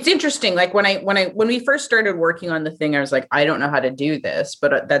it's interesting. Like when we first started working on the thing, I was like, I don't know how to do this,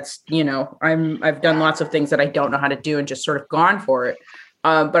 but that's, I've done lots of things that I don't know how to do and just sort of gone for it.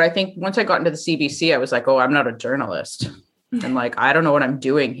 But I think once I got into the CBC, I was like, oh, I'm not a journalist. and like, I don't know what I'm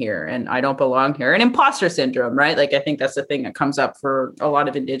doing here and I don't belong here, and imposter syndrome, right? Like, I think that's the thing that comes up for a lot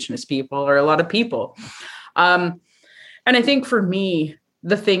of Indigenous people or a lot of people. And I think for me,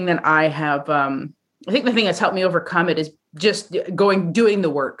 the thing that I have, I think the thing that's helped me overcome it is just doing the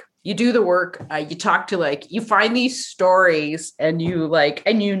work. You do the work, you talk to, like, you find these stories and you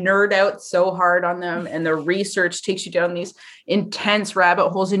nerd out so hard on them, and the research takes you down these intense rabbit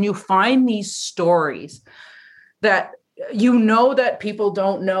holes, and you find these stories that that people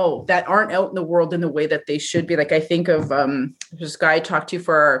don't know, that aren't out in the world in the way that they should be. Like, I think of this guy I talked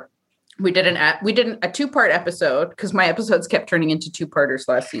to we did a 2-part episode, because my episodes kept turning into 2-parters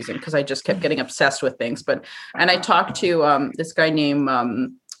last season because I just kept getting obsessed with things. And I talked to this guy named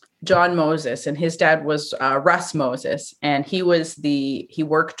John Moses, and his dad was Russ Moses, and he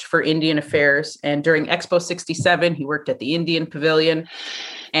worked for Indian Affairs, and during Expo 67 he worked at the Indian Pavilion,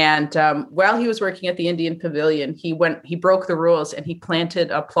 and while he was working at the Indian Pavilion, he broke the rules and he planted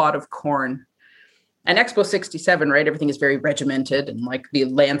a plot of corn. And Expo 67, right, everything is very regimented, and like the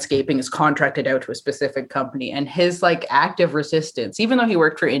landscaping is contracted out to a specific company, and his like active resistance, even though he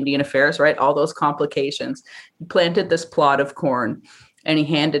worked for Indian Affairs, right, all those complications, he planted this plot of corn. And he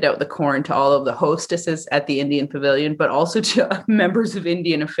handed out the corn to all of the hostesses at the Indian Pavilion, but also to members of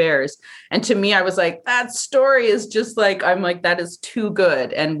Indian Affairs. And to me, I was like, that story is just like, I'm like, that is too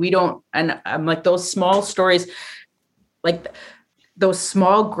good. And I'm like, those small stories, like those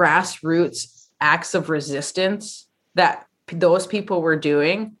small grassroots acts of resistance that those people were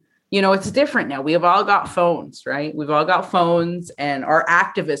doing, it's different now. We have all got phones, right? We've all got phones, and our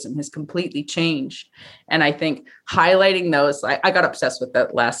activism has completely changed. And I think highlighting those, I got obsessed with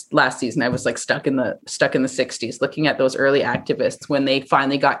that last season. I was like stuck in the 60s, looking at those early activists when they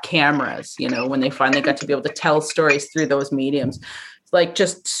finally got cameras, when they finally got to be able to tell stories through those mediums. Like,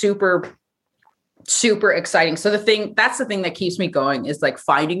 just super exciting. So that's the thing that keeps me going, is like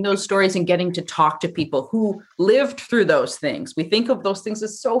finding those stories and getting to talk to people who lived through those things. We think of those things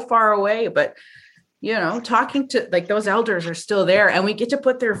as so far away, but talking to, like, those elders are still there, and we get to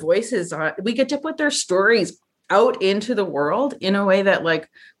put their voices on, we get to put their stories out into the world in a way that, like,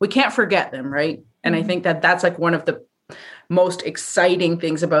 we can't forget them. Right. And I think that that's like one of the most exciting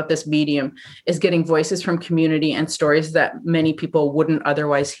things about this medium, is getting voices from community and stories that many people wouldn't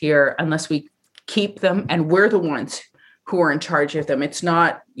otherwise hear unless we keep them, and we're the ones who are in charge of them. It's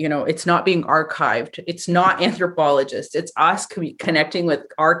not, it's not being archived. It's not anthropologists. It's us connecting with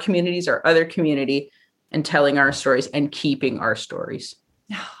our communities, our other community, and telling our stories and keeping our stories.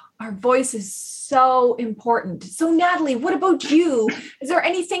 Our voice is so important. So Natalie, what about you? Is there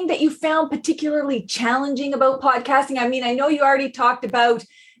anything that you found particularly challenging about podcasting? I mean, I know you already talked about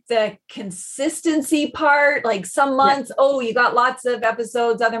the consistency part, like some months, you got lots of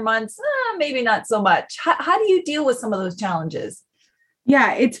episodes, other months, maybe not so much. How do you deal with some of those challenges?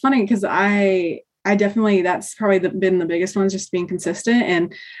 Yeah, it's funny because I definitely, that's probably been the biggest one, just being consistent.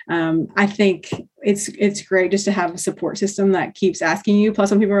 And I think it's great just to have a support system that keeps asking you.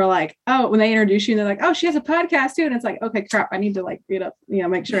 Plus, when people are like, when they introduce you, and they're like, oh, she has a podcast too. And it's like, okay, crap, I need to like read up,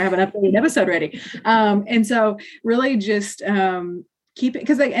 make sure I have an updated episode ready. And so really just, keep it,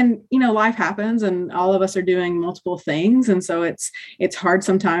 because life happens, and all of us are doing multiple things, and so it's hard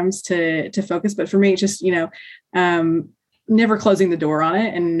sometimes to focus. But for me, it's just never closing the door on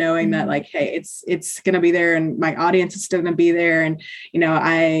it, and knowing that, like, hey, it's going to be there, and my audience is still going to be there, and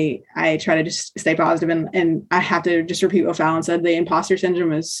I try to just stay positive, and I have to just repeat what Fallon said. The imposter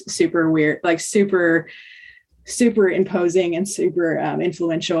syndrome is super weird, like super imposing and super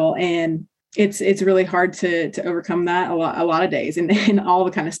influential, and it's really hard to overcome that a lot of days in all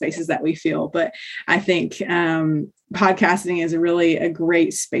the kind of spaces that we feel. But I think podcasting is a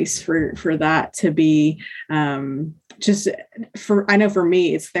great space for that to be I know for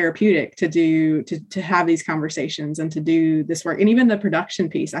me, it's therapeutic to have these conversations and to do this work. And even the production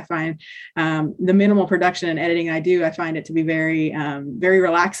piece, I find the minimal production and editing I find it to be very, very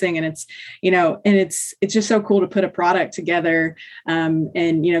relaxing. And it's just so cool to put a product together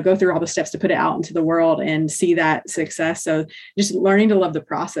and go through all the steps to put it out into the world and see that success. So just learning to love the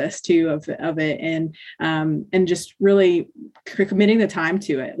process too of it, and just really committing the time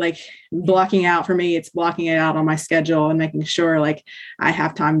to it. Like, blocking out, for me, it's blocking it out on my schedule and making sure like I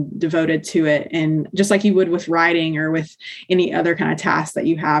have time devoted to it. And just like you would with writing or with any other kind of task that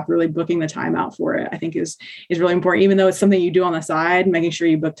you have, really booking the time out for it, I think is really important. Even though it's something you do on the side, making sure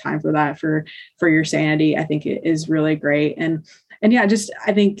you book time for that for your sanity, I think it is really great. And yeah, just,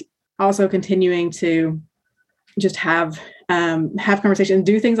 I think also continuing to just have conversations,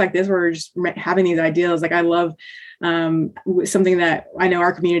 do things like this, where we're just having these ideas. Like, I love something that I know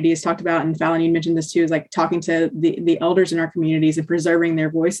our community has talked about, and Fallon, you mentioned this too, is like talking to the elders in our communities and preserving their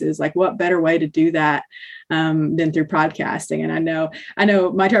voices. Like, what better way to do that than through podcasting? And I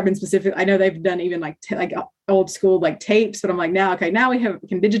know My Tribe in specific, I know they've done even like old school like tapes, but I'm like, now we can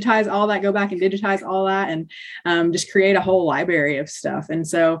digitize all that, go back and digitize all that, and just create a whole library of stuff. And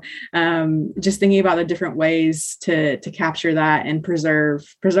so just thinking about the different ways to capture that and preserve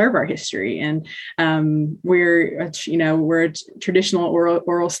our history. And we're traditional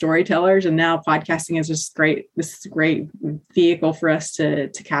oral storytellers, and now podcasting is just great. This is a great vehicle for us to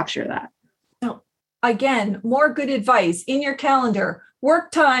capture that. So again, more good advice in your calendar: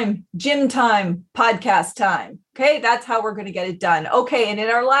 work time, gym time, podcast time. Okay, that's how we're going to get it done. Okay, and in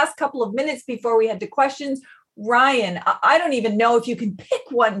our last couple of minutes before we head to questions, Ryan, I don't even know if you can pick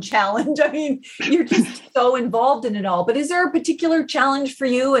one challenge. I mean, you're just so involved in it all, but is there a particular challenge for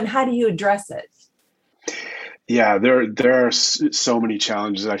you, and how do you address it? Yeah, there are so many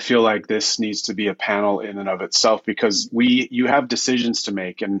challenges. I feel like this needs to be a panel in and of itself, because you have decisions to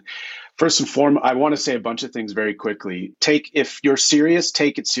make. And first and foremost, I want to say a bunch of things very quickly. If you're serious,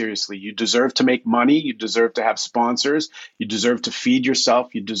 take it seriously. You deserve to make money. You deserve to have sponsors. You deserve to feed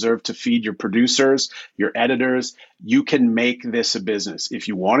yourself. You deserve to feed your producers, your editors. You can make this a business. If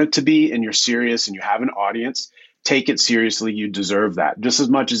you want it to be, and you're serious and you have an audience, take it seriously. You deserve that just as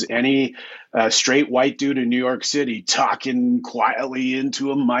much as any straight white dude in New York City talking quietly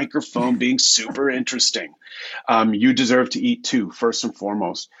into a microphone, being super interesting. You deserve to eat too, first and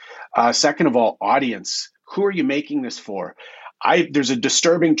foremost. Second of all, audience. Who are you making this for? There's a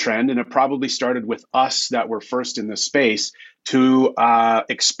disturbing trend, and it probably started with us that were first in this space, to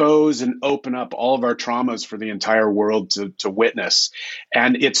expose and open up all of our traumas for the entire world to witness.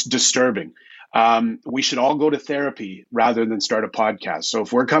 And it's disturbing. We should all go to therapy rather than start a podcast. So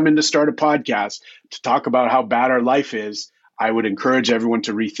if we're coming to start a podcast to talk about how bad our life is, I would encourage everyone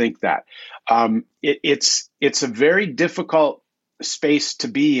to rethink that. It's a very difficult space to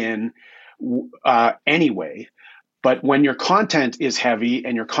be in anyway. But when your content is heavy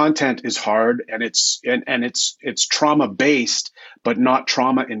and your content is hard, and it's trauma based but not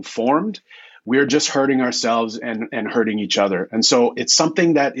trauma informed, we're just hurting ourselves and hurting each other. And so it's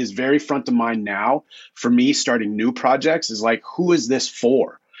something that is very front of mind now for me starting new projects, is like, who is this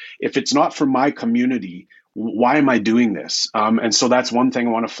for? If it's not for my community, why am I doing this? And so that's one thing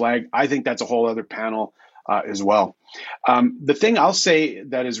I want to flag. I think that's a whole other panel as well. The thing I'll say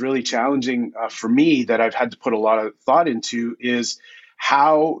that is really challenging for me, that I've had to put a lot of thought into, is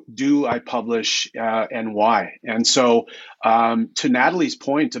how do I publish and why? And so to Natalie's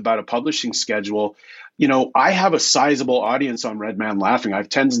point about a publishing schedule, I have a sizable audience on Red Man Laughing. I have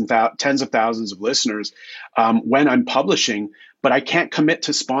tens of thousands of listeners when I'm publishing, but I can't commit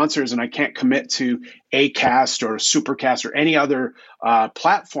to sponsors, and I can't commit to Acast or Supercast or any other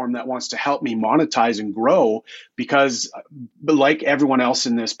platform that wants to help me monetize and grow, because like everyone else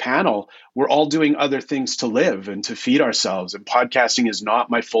in this panel, we're all doing other things to live and to feed ourselves. And podcasting is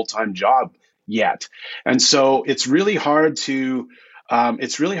not my full-time job yet. And so it's really hard to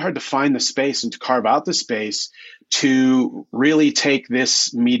find the space and to carve out the space to really take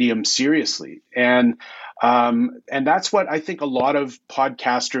this medium seriously. And that's what I think a lot of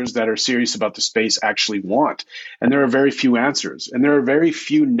podcasters that are serious about the space actually want. And there are very few answers, and there are very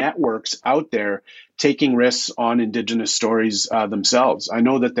few networks out there taking risks on Indigenous stories themselves. I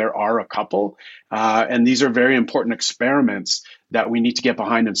know that there are a couple, and these are very important experiments that we need to get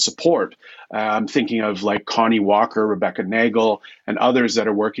behind and support. I'm thinking of like Connie Walker, Rebecca Nagel, and others that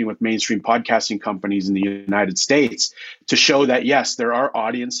are working with mainstream podcasting companies in the United States to show that, yes, there are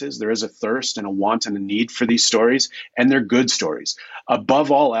audiences, there is a thirst and a want and a need for these stories, and they're good stories.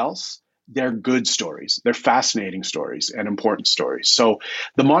 Above all else, they're good stories. They're fascinating stories and important stories. So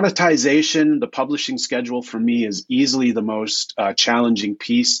the monetization, the publishing schedule for me is easily the most challenging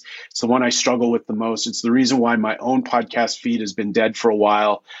piece. It's the one I struggle with the most. It's the reason why my own podcast feed has been dead for a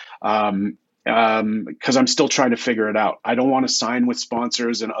while, because I'm still trying to figure it out. I don't want to sign with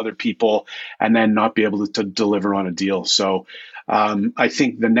sponsors and other people and then not be able to deliver on a deal. So I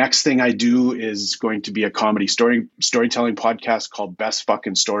think the next thing I do is going to be a comedy storytelling podcast called Best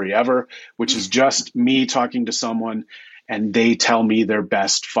Fucking Story Ever, which is just me talking to someone and they tell me their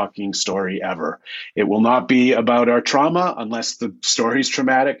best fucking story ever. It will not be about our trauma unless the story's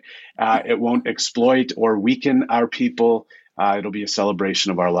traumatic. It won't exploit or weaken our people. It'll be a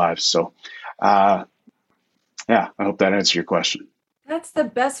celebration of our lives. So, I hope that answers your question. That's the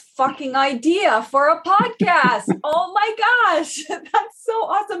best fucking idea for a podcast. Oh my gosh. That's so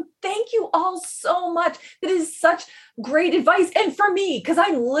awesome. Thank thank you all so much. That is such great advice. And for me, because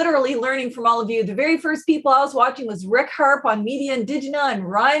I'm literally learning from all of you, the very first people I was watching was Rick Harp on Media Indigena and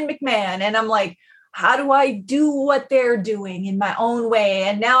Ryan McMahon. And I'm like, how do I do what they're doing in my own way?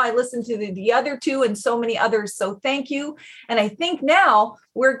 And now I listen to the other two and so many others. So thank you. And I think now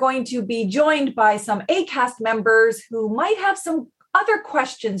we're going to be joined by some ACAST members who might have some other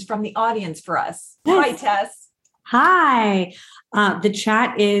questions from the audience for us. Yes. Hi, Tess. Hi. The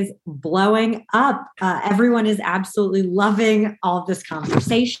chat is blowing up. Everyone is absolutely loving all of this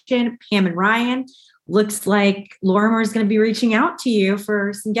conversation. Pam and Ryan, looks like Lorimer is going to be reaching out to you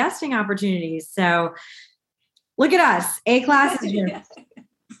for some guesting opportunities. So look at us. A-Class is here.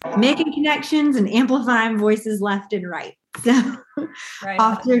 Making connections and amplifying voices left and right. So right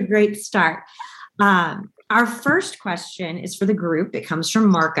off to a great start. Our first question is for the group. It comes from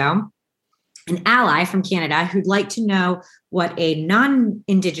Marco, an ally from Canada, who'd like to know what a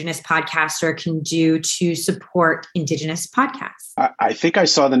non-Indigenous podcaster can do to support Indigenous podcasts. I think I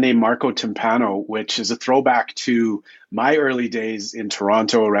saw the name Marco Timpano, which is a throwback to my early days in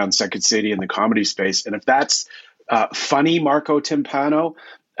Toronto around Second City in the comedy space. And if that's funny Marco Timpano,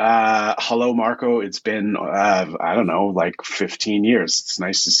 hello, Marco. It's been, I don't know, like 15 years. It's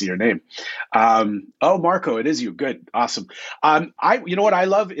nice to see your name. Oh, Marco, it is you. Good. Awesome. You know what I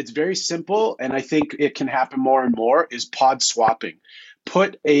love? It's very simple. And I think it can happen more and more is pod swapping.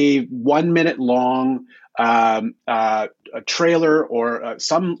 Put a 1 minute long a trailer or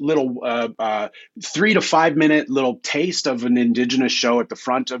some little 3 to 5 minute little taste of an Indigenous show at the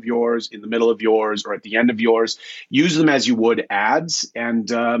front of yours, in the middle of yours, or at the end of yours. Use them as you would ads, and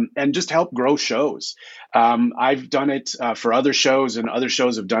just help grow shows. I've done it for other shows, and other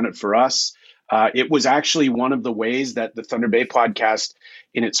shows have done it for us. It was actually one of the ways that the Thunder Bay podcast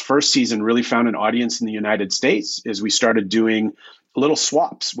in its first season really found an audience in the United States, is we started doing little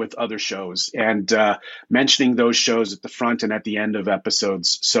swaps with other shows and mentioning those shows at the front and at the end of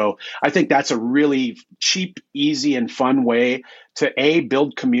episodes. So I think that's a really cheap, easy, and fun way to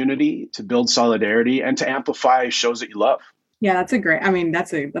build community, to build solidarity, and to amplify shows that you love. Yeah, that's a great one.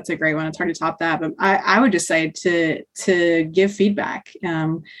 It's hard to top that, but I would just say to give feedback,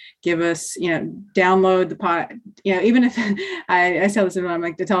 give us, download the pod, even if I tell this, I'm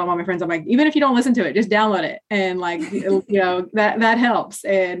like to tell all my friends, I'm like, even if you don't listen to it, just download it. And like, that helps.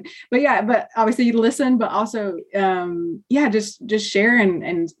 But obviously you listen, but also, just share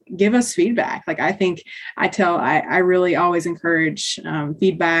and give us feedback. Like, I think I really always encourage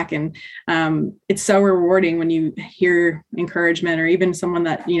feedback, and it's so rewarding when you hear encouragement, or even someone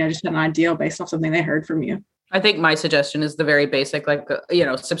that, just had an idea based off something they heard from you. I think my suggestion is the very basic, like,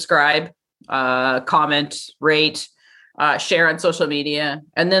 subscribe, comment, rate, share on social media,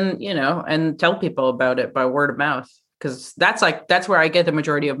 and then, and tell people about it by word of mouth. Cause that's where I get the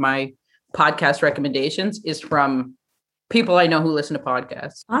majority of my podcast recommendations, is from people I know who listen to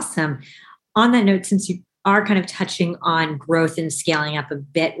podcasts. Awesome. On that note, since you are kind of touching on growth and scaling up a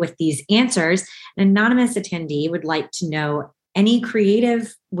bit with these answers, an anonymous attendee would like to know any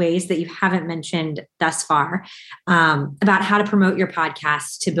creative ways that you haven't mentioned thus far about how to promote your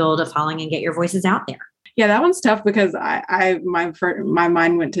podcast to build a following and get your voices out there. Yeah, that one's tough because my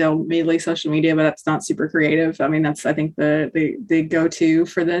mind went to immediately social media, but that's not super creative. I mean, that's, I think, the go-to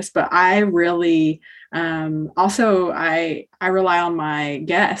for this. But I really also I rely on my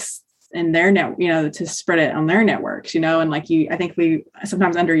guests and their to spread it on their networks, and like I think we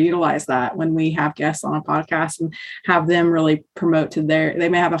sometimes underutilize that when we have guests on a podcast and have them really promote to they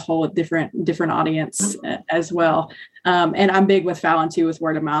may have a whole different audience as well. And I'm big with Fallon too, with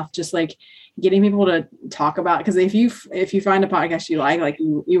word of mouth, just like getting people to talk about, because if you find a podcast you like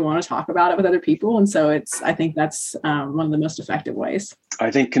you want to talk about it with other people. And so I think that's one of the most effective ways. I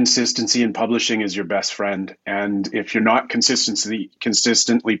think consistency in publishing is your best friend. And if you're not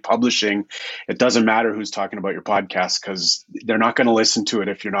consistently publishing, it doesn't matter who's talking about your podcast, because they're not going to listen to it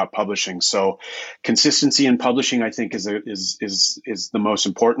if you're not publishing. So consistency in publishing, I think, is the most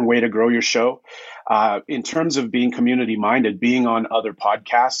important way to grow your show. In terms of being community minded, being on other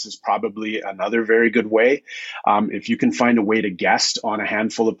podcasts is probably another very good way. If you can find a way to guest on a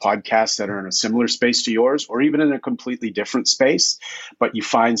handful of podcasts that are in a similar space to yours, or even in a completely different space, but you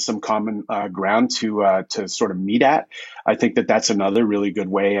find some common ground to sort of meet at, I think that's another really good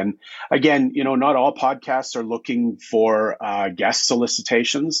way. And again, not all podcasts are looking for guest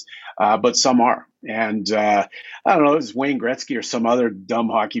solicitations, but some are. And I don't know, it was Wayne Gretzky or some other dumb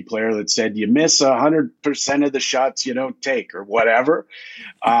hockey player that said, you miss 100% of the shots you don't take, or whatever.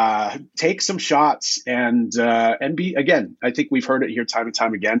 Take some shots and be, again, I think we've heard it here time and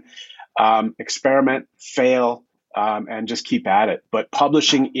time again. Experiment, fail, and just keep at it. But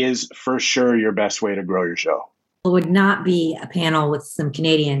publishing is for sure your best way to grow your show. It would not be a panel with some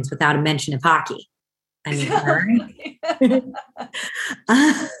Canadians without a mention of hockey. I mean,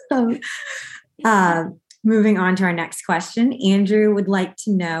 right? Moving on to our next question. Andrew would like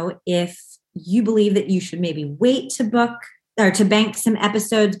to know if you believe that you should maybe wait to book or to bank some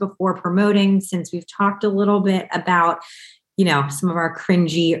episodes before promoting, since we've talked a little bit about, some of our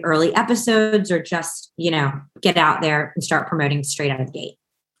cringy early episodes, or just, get out there and start promoting straight out of the gate.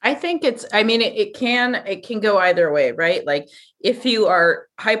 I think it can go either way, right? Like if you are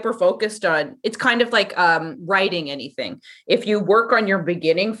hyper focused on, it's kind of like writing anything. If you work on your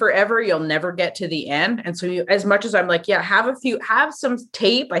beginning forever, you'll never get to the end. And so as much as I'm like, yeah, have some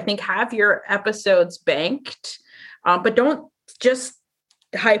tape, I think have your episodes banked, but don't just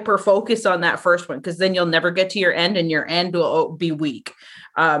hyper focus on that first one, because then you'll never get to your end and your end will be weak.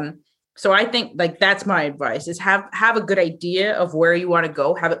 So I think like that's my advice is have a good idea of where you want to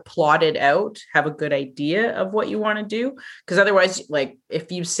go, have it plotted out, have a good idea of what you want to do. Because otherwise, like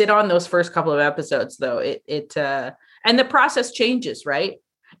if you sit on those first couple of episodes though, and the process changes, right?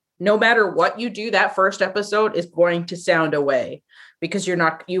 No matter what you do, that first episode is going to sound away because you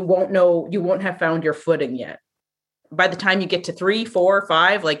won't have found your footing yet. By the time you get to 3, 4,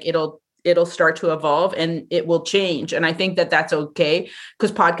 5, like it'll start to evolve and it will change. And I think that that's okay,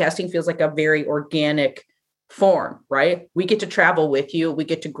 because podcasting feels like a very organic form, right? We get to travel with you. We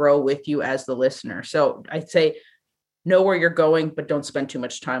get to grow with you as the listener. So I'd say know where you're going, but don't spend too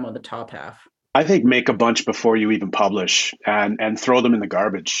much time on the top half. I think make a bunch before you even publish and throw them in the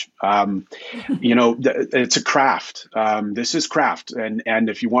garbage. It's a craft. This is craft. And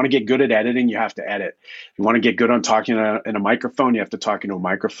if you want to get good at editing, you have to edit. If you want to get good on talking in a microphone, you have to talk into a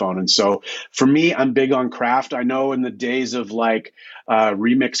microphone. And so for me, I'm big on craft. I know in the days of like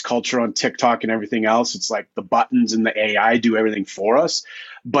remix culture on TikTok and everything else, it's like the buttons and the AI do everything for us.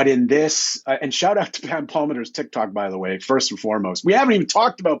 But in this, and shout out to Pam Palmater's TikTok, by the way, first and foremost. We haven't even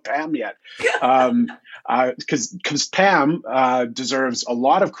talked about Pam yet, because Pam deserves a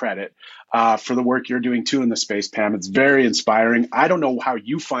lot of credit for the work you're doing too in the space, Pam. It's very inspiring. I don't know how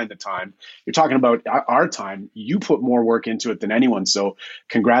you find the time. You're talking about our time. You put more work into it than anyone, so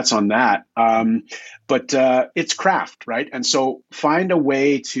congrats on that. But it's craft, right? And so find a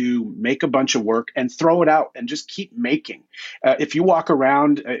way to make a bunch of work and throw it out and just keep making. If you walk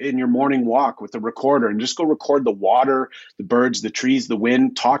around in your morning walk with a recorder and just go record the water, the birds, the trees, the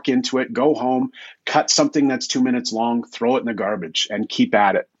wind, talk into it, go home, cut something that's 2 minutes long, throw it in the garbage and keep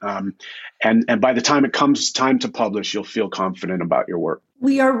at it. And by the time it comes time to publish, you'll feel confident about your work.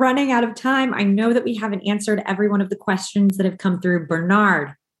 We are running out of time. I know that we haven't answered every one of the questions that have come through.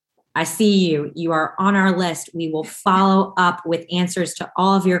 Bernard, I see you. You are on our list. We will follow up with answers to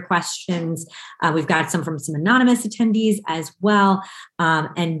all of your questions. We've got some from some anonymous attendees as well.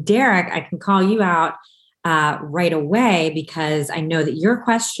 And Derek, I can call you out right away, because I know that your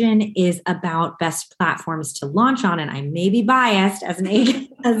question is about best platforms to launch on. And I may be biased as an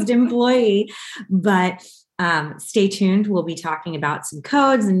as employee, but stay tuned. We'll be talking about some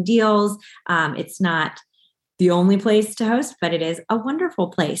codes and deals. It's not the only place to host, but it is a wonderful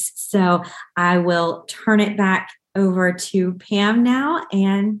place. So I will turn it back over to Pam now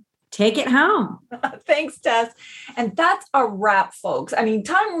and take it home. Thanks, Tess. And that's a wrap, folks. I mean,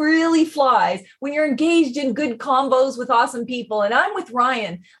 time really flies when you're engaged in good combos with awesome people. And I'm with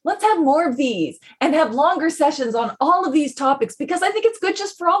Ryan. Let's have more of these and have longer sessions on all of these topics, because I think it's good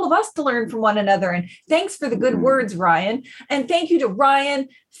just for all of us to learn from one another. And thanks for the good words, Ryan. And thank you to Ryan,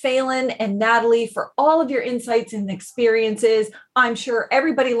 Phelan, and Natalie for all of your insights and experiences. I'm sure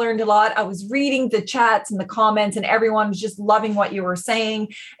everybody learned a lot. I was reading the chats and the comments, and everyone was just loving what you were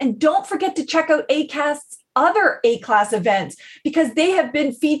saying. And don't forget to check out ACAST's other A-Class events, because they have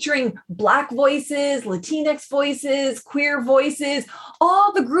been featuring Black voices, Latinx voices, queer voices,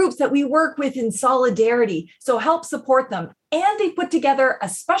 all the groups that we work with in solidarity. So help support them. And they put together a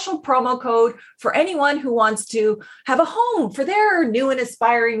special promo code for anyone who wants to have a home for their new and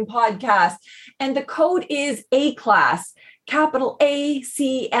aspiring podcast. And the code is A-Class, capital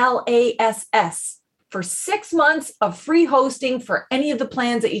ACLASS, for 6 months of free hosting for any of the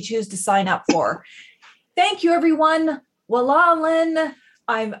plans that you choose to sign up for. Thank you, everyone. Walalin.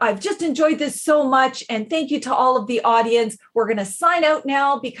 I've just enjoyed this so much. And thank you to all of the audience. We're going to sign out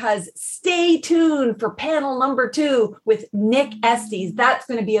now, because stay tuned for panel number 2 with Nick Estes. That's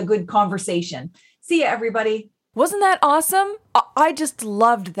going to be a good conversation. See you, everybody. Wasn't that awesome? I just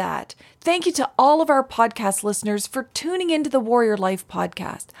loved that. Thank you to all of our podcast listeners for tuning into the Warrior Life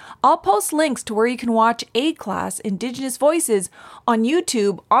podcast. I'll post links to where you can watch A-Class Indigenous Voices on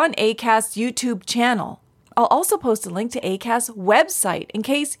YouTube on ACAST's YouTube channel. I'll also post a link to ACAST's website in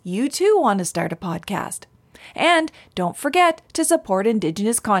case you too want to start a podcast. And don't forget to support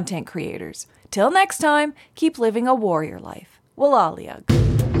Indigenous content creators. Till next time, keep living a warrior life. Walaaliag.